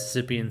was the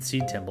Mississippian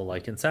seed temple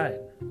like inside?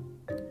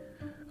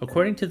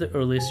 According to the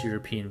earliest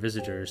European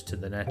visitors to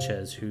the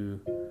Natchez who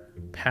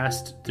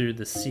passed through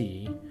the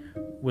sea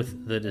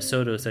with the De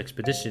Soto's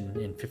expedition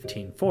in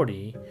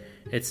 1540,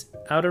 its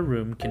outer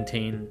room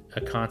contained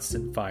a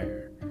constant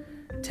fire,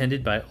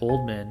 tended by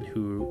old men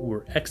who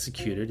were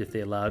executed if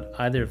they allowed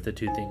either of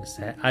two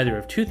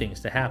things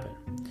to happen.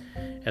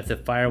 If the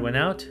fire went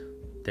out,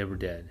 they were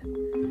dead.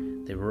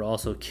 They were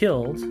also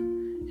killed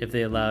if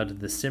they allowed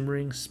the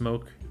simmering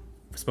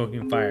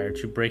smoking fire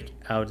to break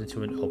out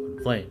into an open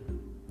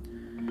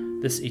flame.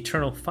 This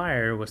eternal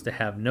fire was to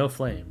have no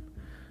flame.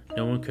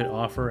 No one could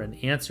offer an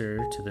answer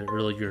to the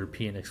early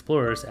European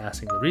explorers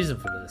asking the reason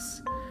for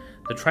this.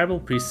 The tribal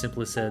priest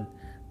simply said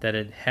that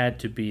it had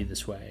to be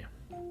this way.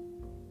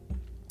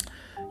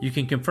 You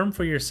can confirm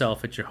for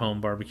yourself at your home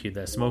barbecue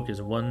that smoke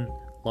is one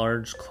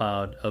large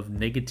cloud of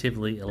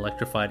negatively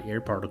electrified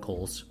air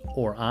particles,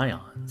 or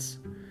ions.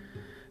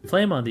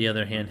 Flame, on the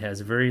other hand,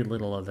 has very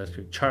little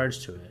electric charge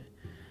to it.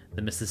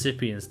 The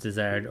Mississippians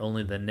desired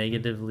only the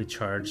negatively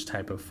charged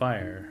type of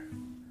fire.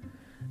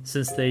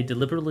 Since they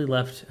deliberately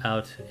left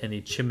out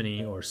any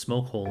chimney or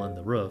smoke hole in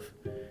the roof,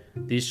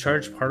 these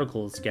charged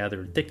particles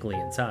gathered thickly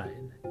inside.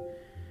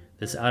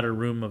 This outer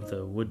room of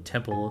the wood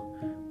temple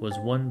was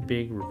one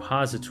big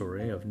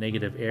repository of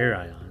negative air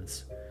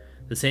ions,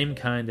 the same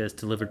kind as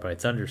delivered by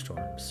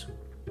thunderstorms.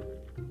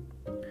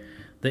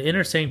 The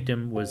inner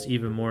sanctum was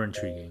even more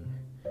intriguing.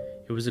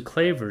 It was a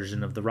clay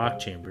version of the rock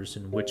chambers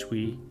in which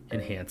we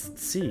enhanced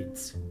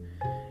seeds.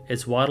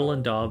 Its wattle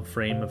and daub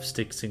frame of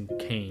sticks and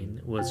cane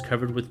was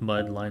covered with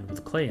mud lined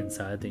with clay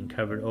inside, then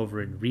covered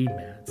over in reed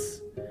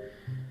mats.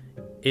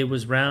 It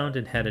was round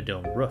and had a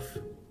domed roof.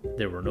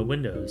 There were no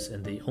windows,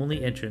 and the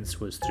only entrance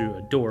was through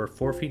a door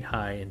 4 feet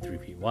high and 3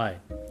 feet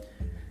wide,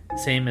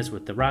 same as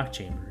with the rock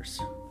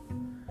chambers.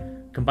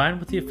 Combined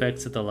with the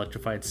effects of the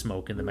electrified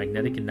smoke and the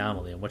magnetic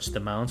anomaly on which the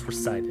mounds were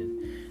sited,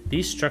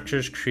 these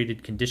structures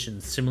created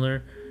conditions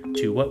similar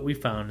to what we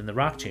found in the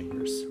rock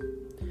chambers.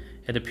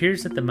 It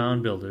appears that the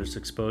mound builders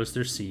exposed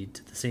their seed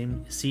to the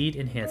same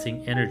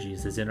seed-enhancing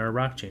energies as in our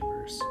rock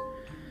chambers.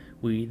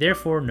 We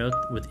therefore note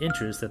with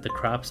interest that the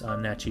crops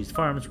on Natchez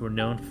farms were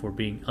known for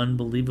being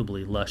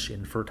unbelievably lush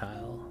and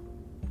fertile.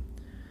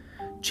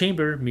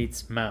 Chamber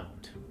meets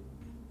mound.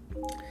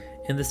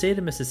 In the state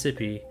of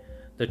Mississippi,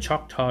 the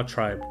Choctaw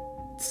tribe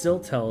still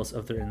tells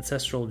of their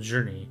ancestral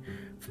journey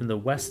from the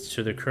west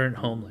to their current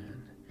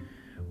homeland.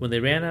 When they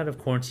ran out of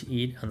corn to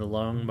eat on the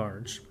long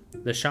march,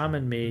 the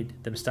shaman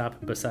made them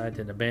stop beside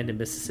an abandoned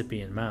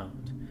Mississippian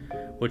mound,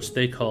 which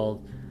they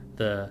called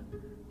the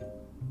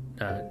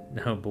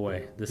oh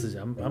boy,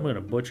 I'm going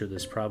to butcher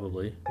this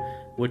probably,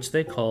 which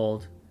they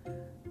called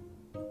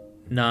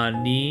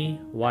Nani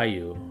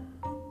Wayu,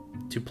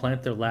 to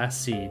plant their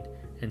last seed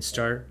and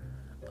start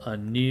a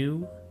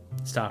new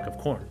stock of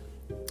corn.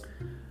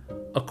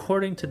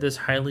 According to this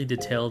highly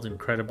detailed and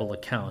credible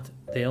account,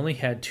 they only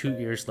had 2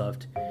 ears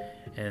left,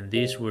 and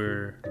these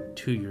were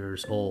 2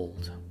 years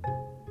old.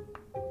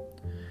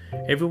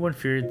 Everyone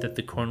feared that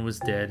the corn was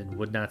dead and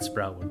would not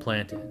sprout when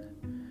planted.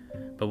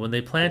 But when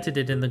they planted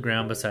it in the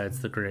ground beside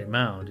the great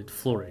mound, it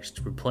flourished,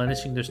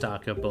 replenishing their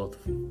stock of both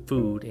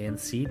food and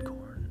seed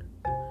corn.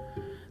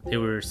 They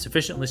were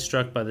sufficiently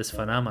struck by this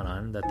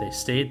phenomenon that they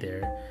stayed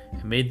there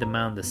and made the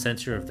mound the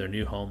center of their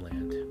new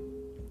homeland.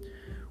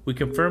 We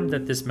confirmed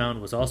that this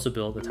mound was also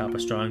built atop a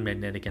strong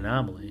magnetic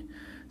anomaly,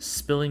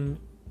 spilling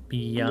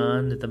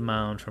beyond the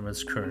mound from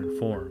its current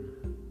form.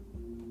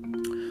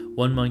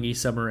 One muggy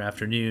summer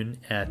afternoon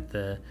at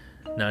the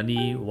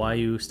Nani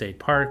Wayu State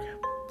Park,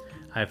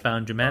 I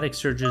found dramatic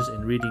surges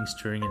in readings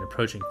during an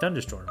approaching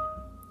thunderstorm.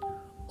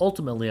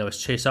 Ultimately, I was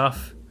chased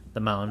off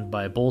the mound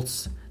by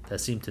bolts that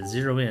seemed to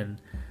zero in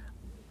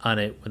on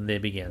it when they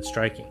began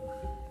striking.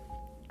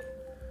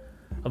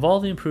 Of all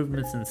the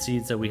improvements in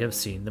seeds that we have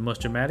seen, the most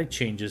dramatic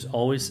changes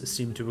always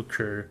seem to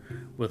occur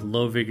with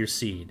low-vigor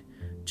seed,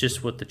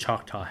 just what the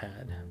Choctaw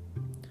had.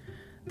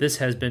 This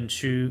has been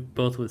true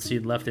both with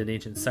seed left at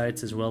ancient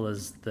sites as well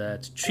as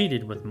that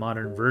treated with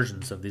modern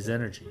versions of these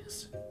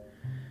energies.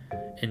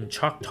 In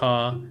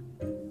Choctaw,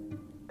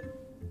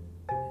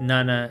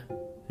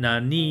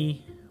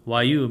 Nani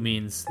Wayu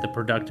means the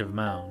productive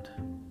mound.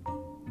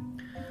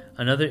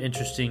 Another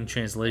interesting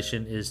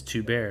translation is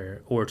to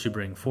bear or to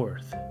bring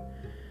forth.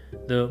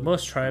 Though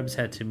most tribes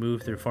had to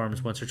move their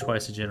farms once or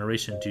twice a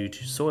generation due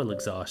to soil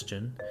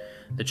exhaustion,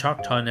 the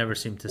Choctaw never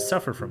seemed to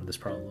suffer from this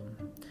problem,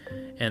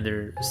 and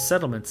their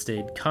settlement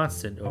stayed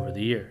constant over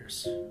the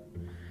years.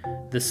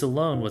 This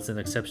alone was an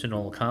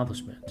exceptional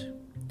accomplishment.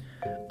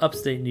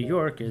 Upstate New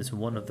York is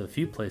one of the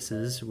few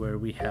places where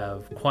we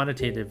have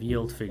quantitative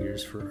yield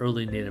figures for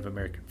early Native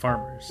American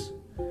farmers.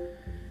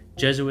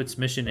 Jesuits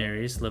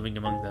missionaries living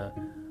among the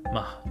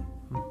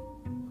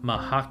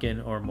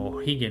Mahacan or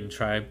Mohegan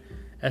tribe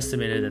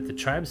estimated that the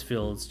tribe's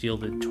fields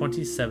yielded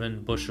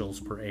 27 bushels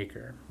per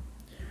acre.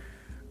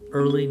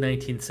 Early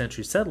 19th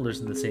century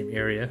settlers in the same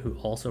area, who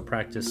also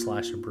practiced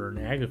slash-and-burn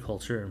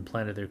agriculture and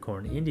planted their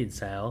corn Indian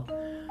style,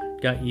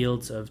 got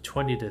yields of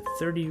 20 to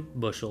 30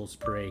 bushels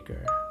per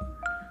acre.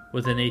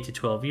 Within 8 to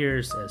 12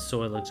 years, as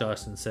soil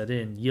exhaustion set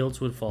in, yields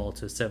would fall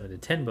to 7 to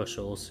 10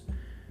 bushels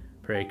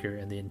per acre,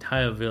 and the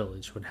entire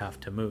village would have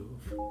to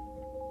move.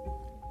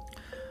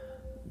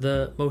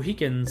 The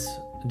Mohicans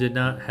did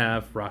not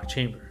have rock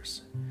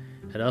chambers.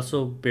 It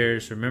also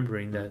bears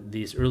remembering that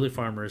these early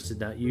farmers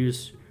did not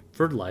use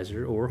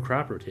fertilizer or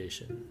crop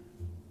rotation.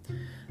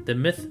 The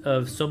myth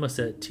of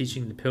Somerset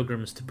teaching the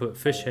pilgrims to put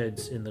fish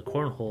heads in the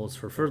corn holes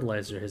for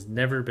fertilizer has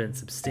never been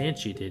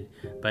substantiated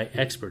by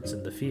experts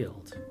in the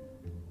field.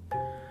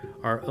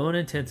 Our own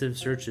intensive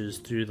searches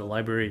through the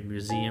Library and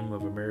Museum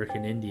of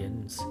American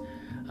Indians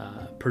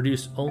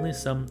produce only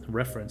some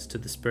reference to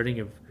the spreading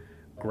of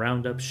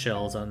ground-up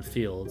shells on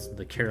fields in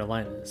the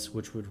Carolinas,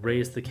 which would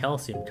raise the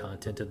calcium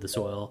content of the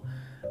soil,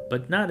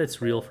 but not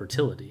its real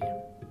fertility.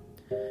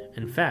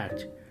 In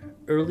fact,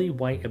 early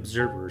white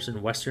observers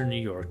in western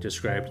New York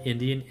described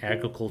Indian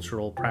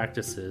agricultural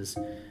practices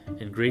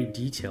in great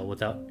detail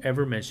without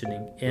ever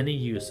mentioning any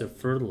use of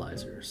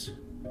fertilizers.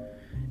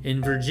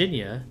 In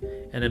Virginia,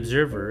 an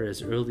observer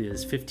as early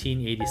as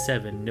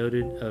 1587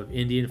 noted of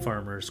Indian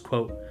farmers,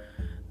 quote,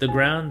 "The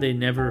ground they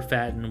never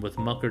fatten with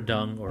muck or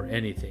dung or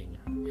anything,"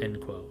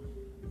 end quote.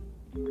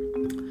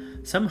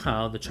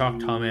 Somehow the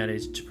Choctaw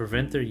managed to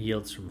prevent their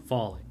yields from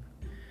falling.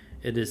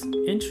 It is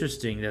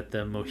interesting that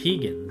the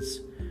Mohegans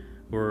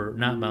were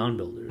not mound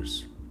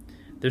builders.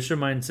 This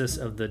reminds us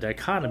of the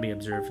dichotomy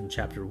observed in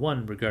Chapter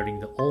 1 regarding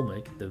the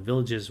Olmec. The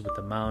villages with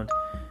a mound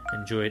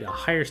enjoyed a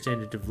higher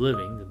standard of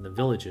living than the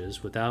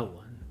villages without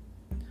one.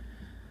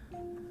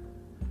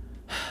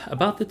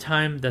 About the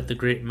time that the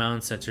great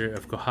mound center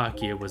of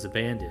Cahokia was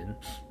abandoned,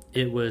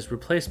 it was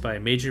replaced by a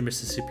major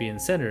Mississippian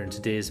center in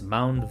today's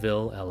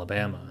Moundville,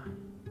 Alabama.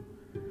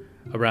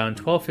 Around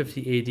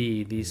 1250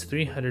 AD, this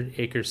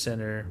 300-acre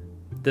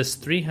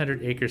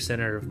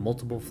center of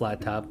multiple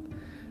flat-top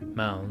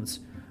mounds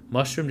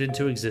mushroomed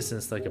into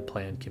existence like a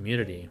planned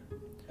community.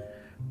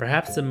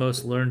 Perhaps the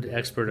most learned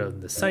expert on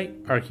the site,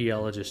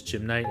 archaeologist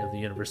Jim Knight of the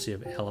University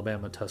of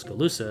Alabama,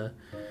 Tuscaloosa,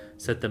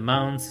 said the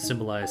mounds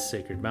symbolized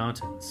sacred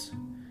mountains.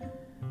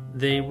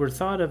 They were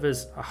thought of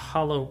as a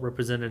hollow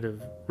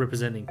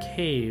representing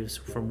caves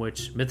from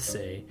which, myths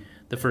say,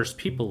 the first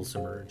peoples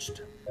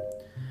emerged.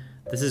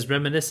 This is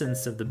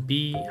reminiscent of the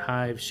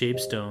beehive-shaped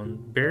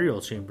stone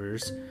burial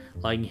chambers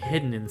lying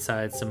hidden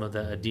inside some of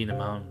the Adena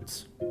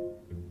Mountains.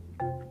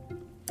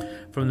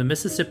 From the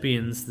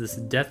Mississippians, this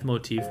death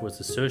motif was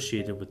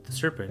associated with the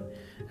serpent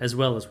as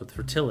well as with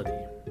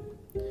fertility.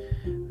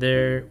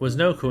 This was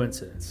no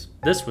coincidence.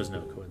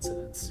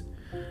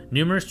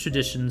 Numerous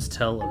traditions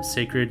tell of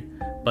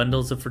sacred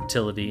bundles of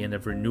fertility and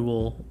of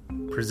renewal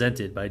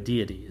presented by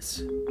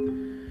deities.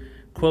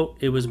 Quote,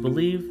 it was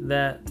believed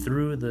that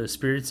through the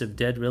spirits of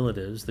dead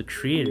relatives, the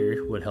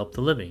Creator would help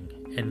the living,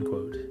 end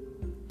quote.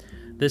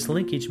 This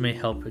linkage may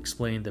help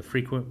explain the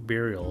frequent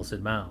burials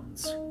in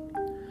mounds.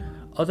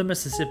 Other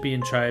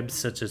Mississippian tribes,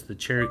 such as the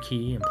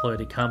Cherokee,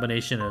 employed a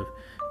combination of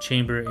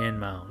chamber and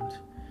mound.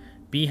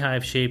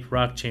 Beehive-shaped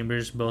rock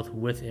chambers, both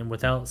with and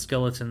without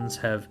skeletons,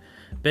 have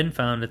been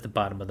found at the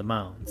bottom of the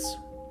mounds.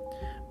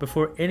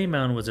 Before any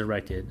mound was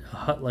erected, a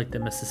hut like the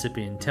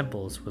Mississippian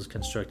temples was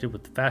constructed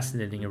with a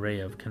fascinating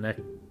array of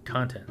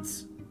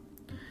contents.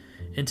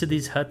 Into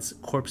these huts,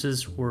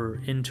 corpses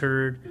were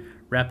interred,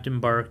 wrapped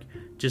in bark,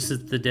 just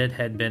as the dead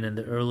had been in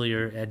the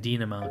earlier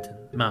Adena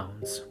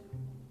mounds.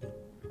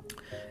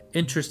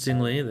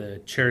 Interestingly,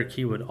 the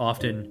Cherokee would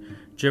often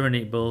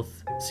germinate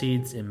both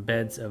seeds in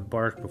beds of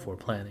bark before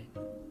planting.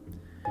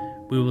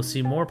 We will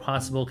see more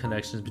possible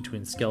connections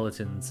between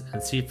skeletons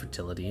and seed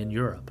fertility in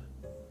Europe.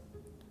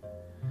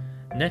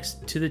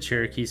 Next to the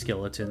Cherokee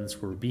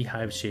skeletons were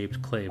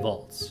beehive-shaped clay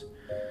vaults.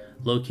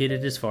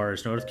 Located as far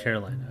as North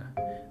Carolina,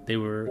 they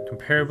were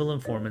comparable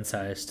in form and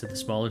size to the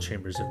smaller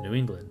chambers of New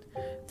England,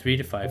 3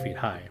 to 5 feet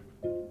high.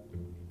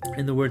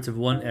 In the words of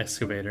one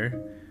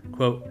excavator,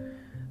 quote,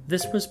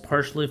 this was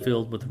partially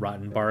filled with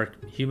rotten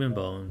bark, human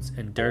bones,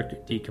 and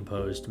dark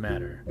decomposed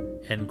matter,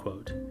 end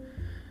quote.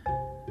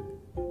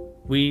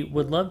 We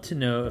would love to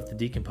know if the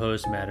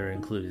decomposed matter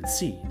included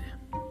seed.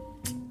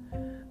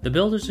 The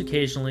builders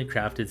occasionally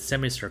crafted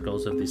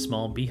semicircles of these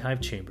small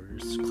beehive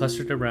chambers,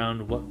 clustered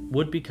around what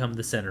would become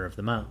the center of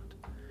the mound.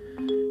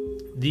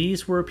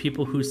 These were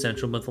people whose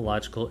central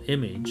mythological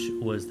image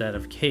was that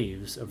of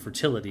caves of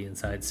fertility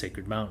inside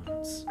sacred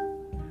mountains.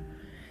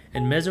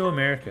 In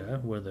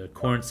Mesoamerica, where the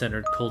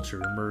corn-centered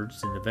culture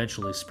emerged and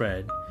eventually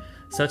spread,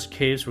 such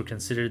caves were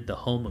considered the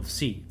home of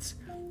seeds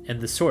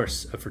and the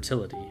source of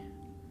fertility.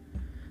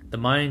 The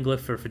Mayan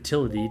glyph for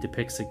fertility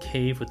depicts a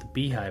cave with a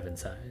beehive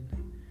inside.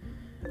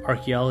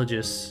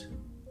 Archaeologist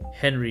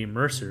Henry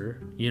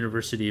Mercer,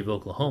 University of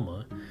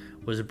Oklahoma,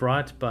 was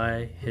brought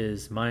by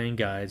his Mayan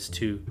guides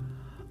to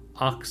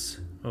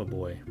Okhotskab,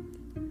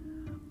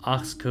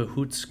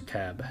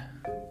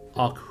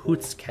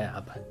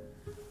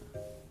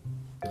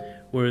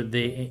 where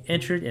they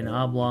entered an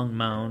oblong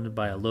mound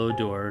by a low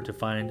door to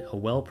find a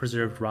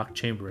well-preserved rock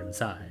chamber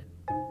inside.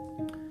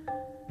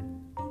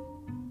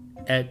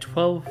 At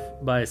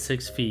 12 by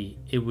 6 feet,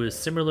 it was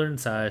similar in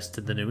size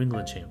to the New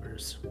England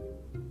chambers.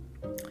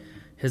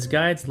 His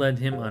guides led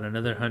him on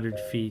another 100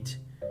 feet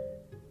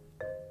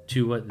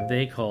to what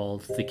they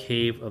called the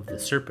Cave of the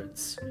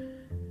Serpents,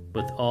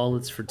 with all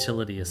its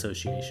fertility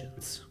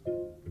associations.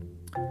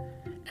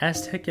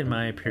 Aztec and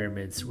Maya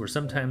pyramids were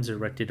sometimes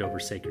erected over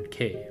sacred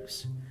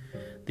caves.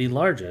 The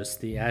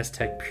largest, the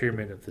Aztec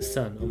Pyramid of the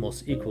Sun,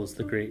 almost equals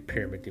the Great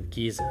Pyramid of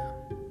Giza.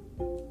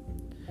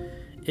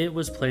 It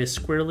was placed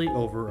squarely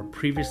over a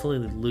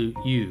previously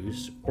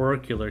used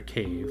oracular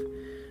cave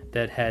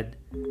that had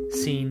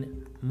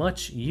seen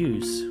much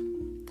use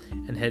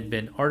and had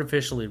been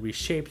artificially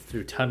reshaped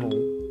through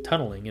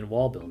tunneling and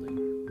wall building.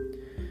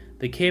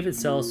 The cave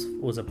itself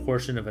was a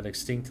portion of an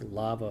extinct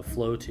lava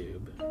flow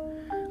tube,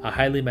 a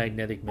highly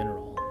magnetic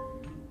mineral.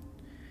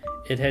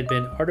 It had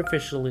been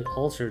artificially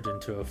altered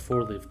into a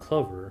four-leaf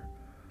clover,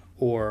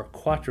 or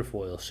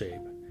quatrefoil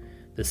shape,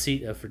 the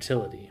seat of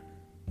fertility.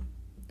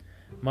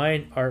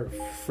 Mayan art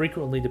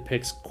frequently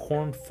depicts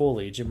corn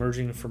foliage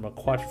emerging from a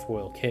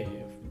quatrefoil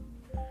cave.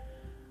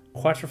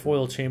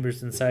 Quatrefoil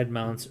chambers inside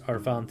mounds are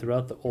found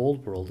throughout the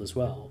Old World as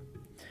well.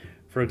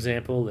 For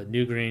example, at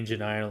Newgrange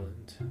in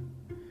Ireland.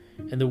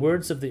 In the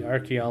words of the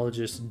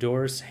archaeologist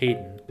Doris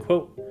Hayden,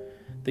 quote,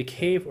 the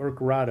cave or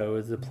grotto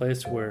is the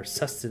place where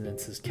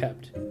sustenance is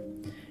kept.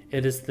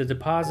 It is the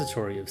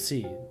depository of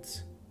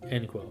seeds.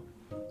 End quote.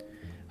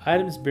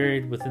 Items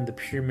buried within the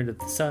Pyramid of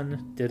the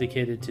Sun,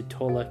 dedicated to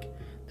Tolek,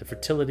 the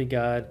fertility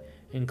god,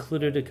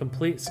 included a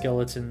complete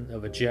skeleton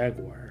of a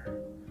jaguar,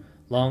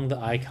 long the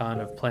icon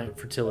of plant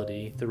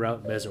fertility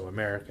throughout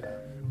Mesoamerica.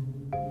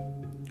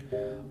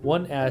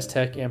 One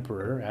Aztec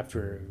emperor,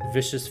 after a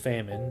vicious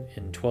famine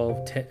in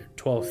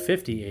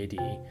 1250 AD,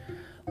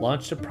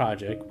 launched a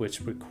project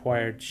which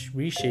required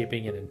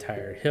reshaping an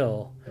entire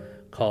hill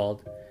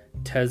called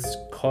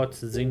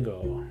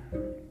Tezcotzingo.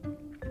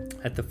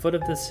 At the foot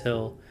of this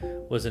hill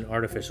was an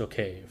artificial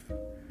cave.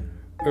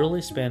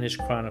 Early Spanish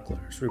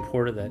chroniclers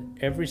reported that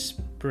every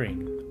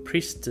spring, a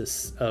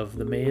priestess of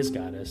the maize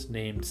goddess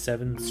named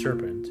Seventh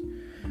Serpent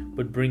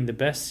would bring the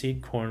best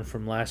seed corn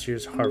from last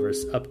year's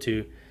harvest up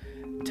to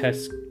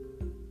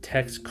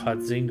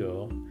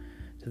Tezcotzingo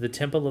to the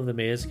temple of the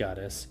maize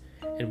goddess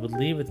and would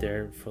leave it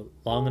there for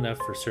long enough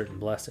for certain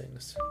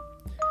blessings.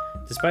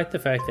 Despite the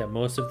fact that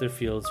most of their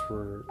fields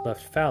were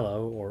left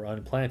fallow or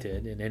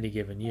unplanted in any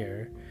given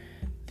year,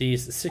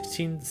 these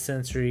 16th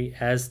century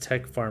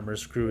Aztec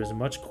farmers grew as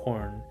much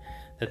corn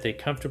that they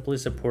comfortably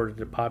supported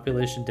a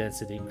population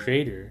density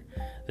greater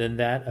than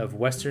that of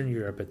Western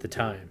Europe at the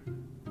time.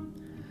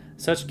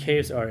 Such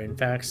caves are in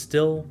fact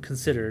still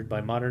considered by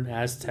modern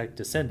Aztec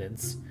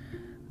descendants,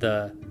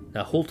 the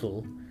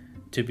Nahuatl,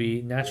 to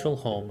be natural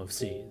home of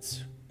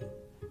seeds.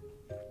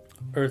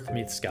 Earth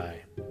meets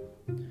sky.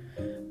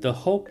 The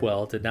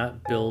Hopewell did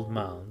not build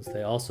mounds,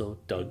 they also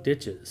dug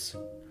ditches.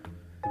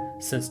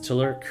 Since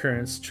telluric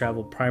currents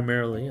travel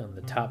primarily on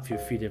the top few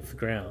feet of the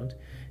ground,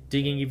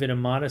 digging even a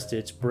modest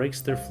ditch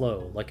breaks their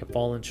flow like a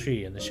fallen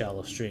tree in a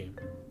shallow stream.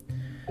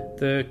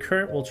 The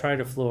current will try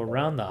to flow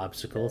around the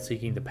obstacle,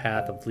 seeking the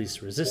path of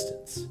least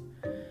resistance.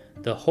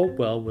 The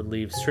Hopewell would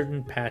leave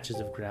certain patches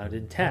of ground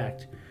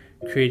intact,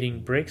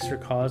 creating breaks or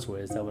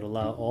causeways that would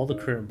allow all the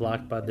current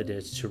blocked by the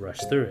ditch to rush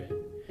through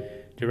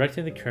it,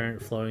 directing the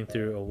current flowing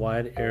through a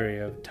wide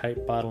area of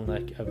tight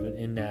bottleneck of an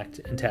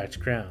intact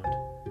ground.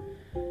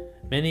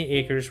 Many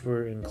acres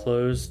were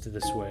enclosed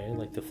this way,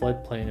 like the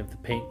floodplain of the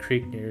Paint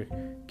Creek near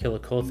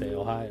Chillicothe,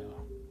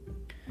 Ohio.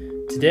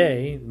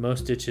 Today,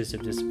 most ditches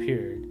have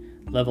disappeared,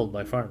 leveled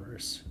by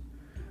farmers.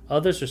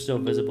 Others are still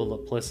visible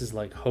at places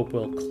like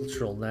Hopewell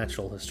Cultural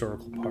Natural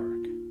Historical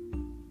Park.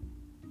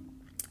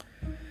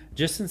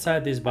 Just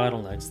inside these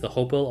bottlenecks, the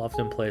Hopewell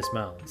often placed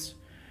mounds,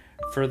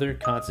 further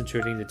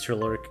concentrating the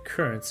telluric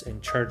currents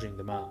and charging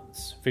the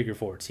mounds. Figure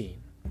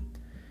 14.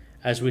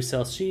 As we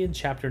shall see in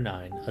Chapter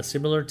 9, a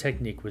similar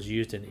technique was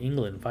used in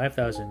England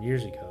 5,000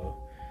 years ago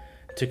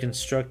to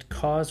construct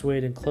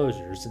causewayed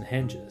enclosures and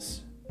henges.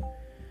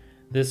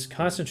 This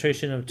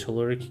concentration of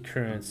telluric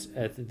currents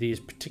at these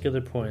particular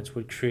points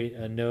would create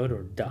a node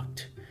or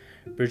duct,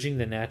 bridging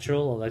the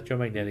natural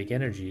electromagnetic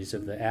energies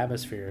of the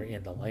atmosphere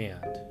and the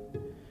land.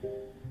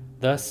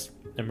 Thus,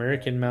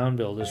 American mound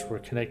builders were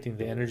connecting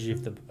the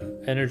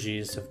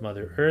energies of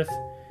Mother Earth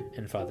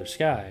and Father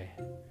Sky.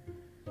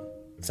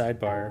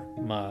 Sidebar,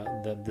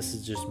 this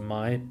is just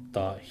my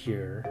thought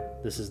here.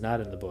 This is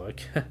not in the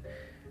book.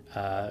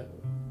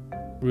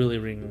 Really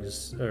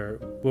rings, or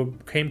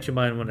what came to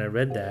mind when I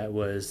read that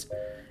was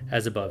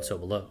as above, so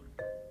below.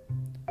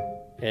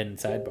 And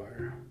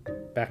sidebar,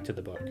 back to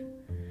the book.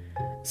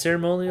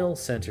 Ceremonial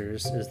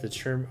centers is the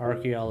term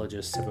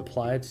archaeologists have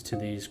applied to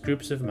these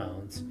groups of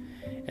mounds,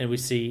 and we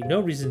see no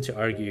reason to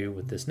argue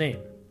with this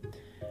name.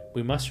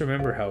 We must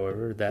remember,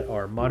 however, that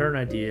our modern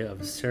idea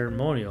of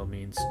ceremonial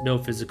means no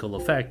physical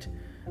effect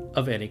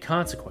of any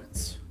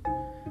consequence.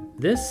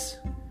 This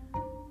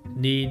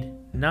need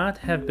not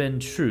have been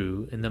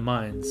true in the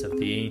minds of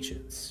the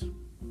ancients.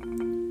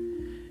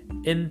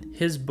 In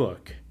his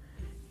book,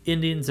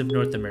 Indians of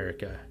North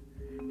America,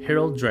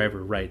 Harold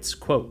Driver writes,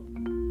 quote,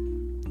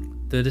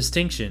 "The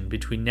distinction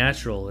between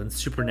natural and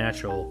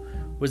supernatural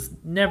was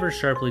never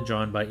sharply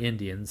drawn by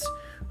Indians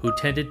who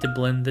tended to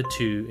blend the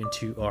two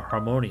into a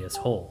harmonious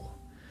whole.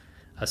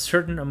 A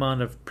certain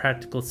amount of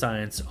practical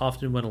science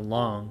often went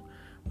along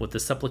with the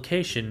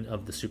supplication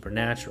of the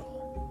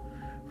supernatural.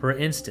 For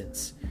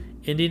instance,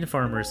 Indian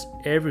farmers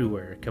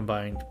everywhere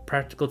combined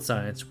practical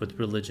science with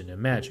religion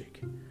and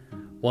magic.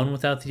 One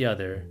without the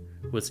other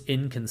was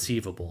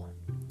inconceivable."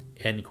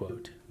 End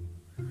quote.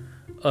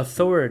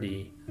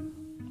 Authority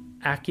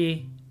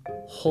Aki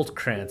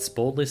Holtkrantz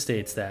boldly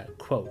states that,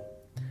 quote,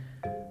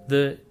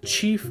 "The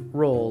chief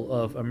role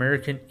of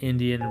American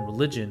Indian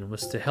religion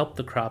was to help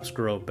the crops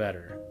grow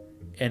better."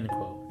 End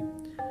quote.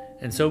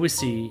 And so we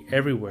see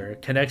everywhere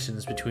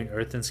connections between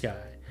earth and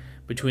sky,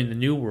 between the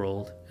new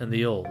world and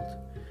the old,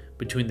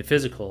 between the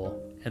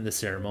physical and the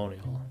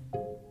ceremonial.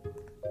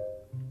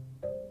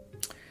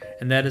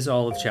 And that is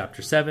all of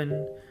Chapter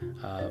 7.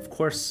 Of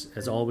course,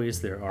 as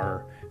always, there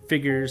are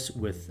figures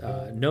with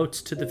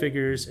notes to the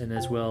figures, and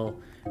as well,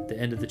 at the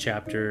end of the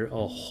chapter,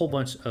 a whole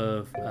bunch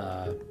of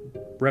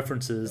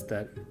references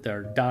that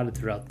are dotted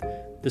throughout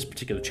this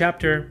particular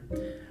chapter.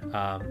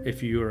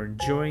 If you are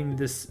enjoying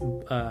this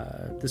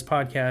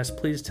podcast,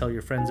 please tell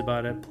your friends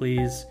about it.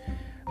 Please,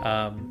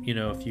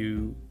 if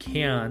you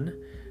can,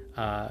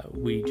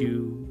 we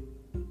do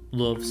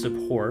love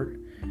support,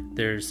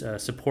 there's a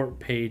support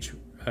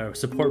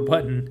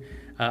button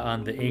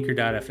on the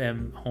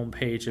Anchor.fm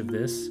homepage of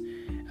this.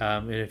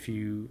 And if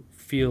you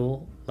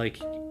feel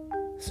like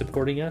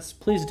supporting us,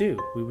 please do.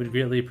 We would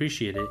greatly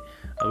appreciate it.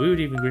 We would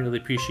even greatly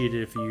appreciate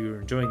it if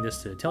you're enjoying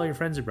this to tell your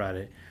friends about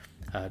it,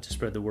 to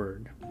spread the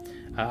word.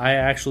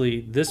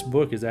 This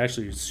book is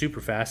actually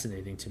super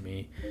fascinating to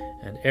me,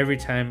 and every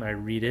time I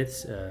read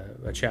it,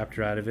 a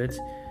chapter out of it,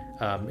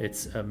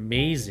 it's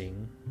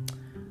amazing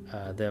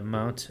the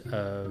amount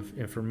of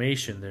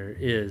information there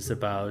is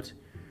about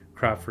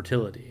crop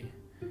fertility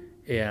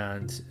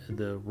and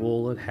the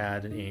role it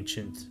had in the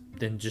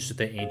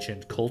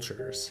ancient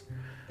cultures.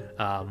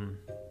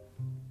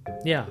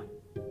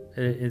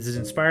 It's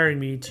inspiring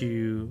me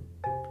to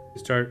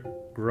start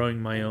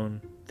growing my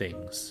own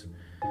things.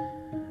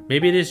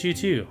 Maybe it is you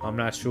too. I'm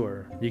not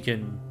sure. You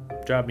can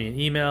drop me an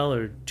email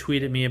or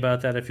tweet at me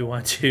about that if you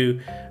want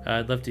to.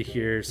 I'd love to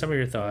hear some of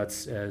your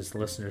thoughts as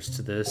listeners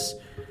to this.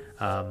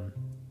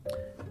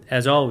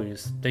 As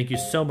always, thank you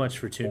so much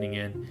for tuning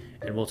in,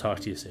 and we'll talk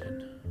to you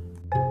soon.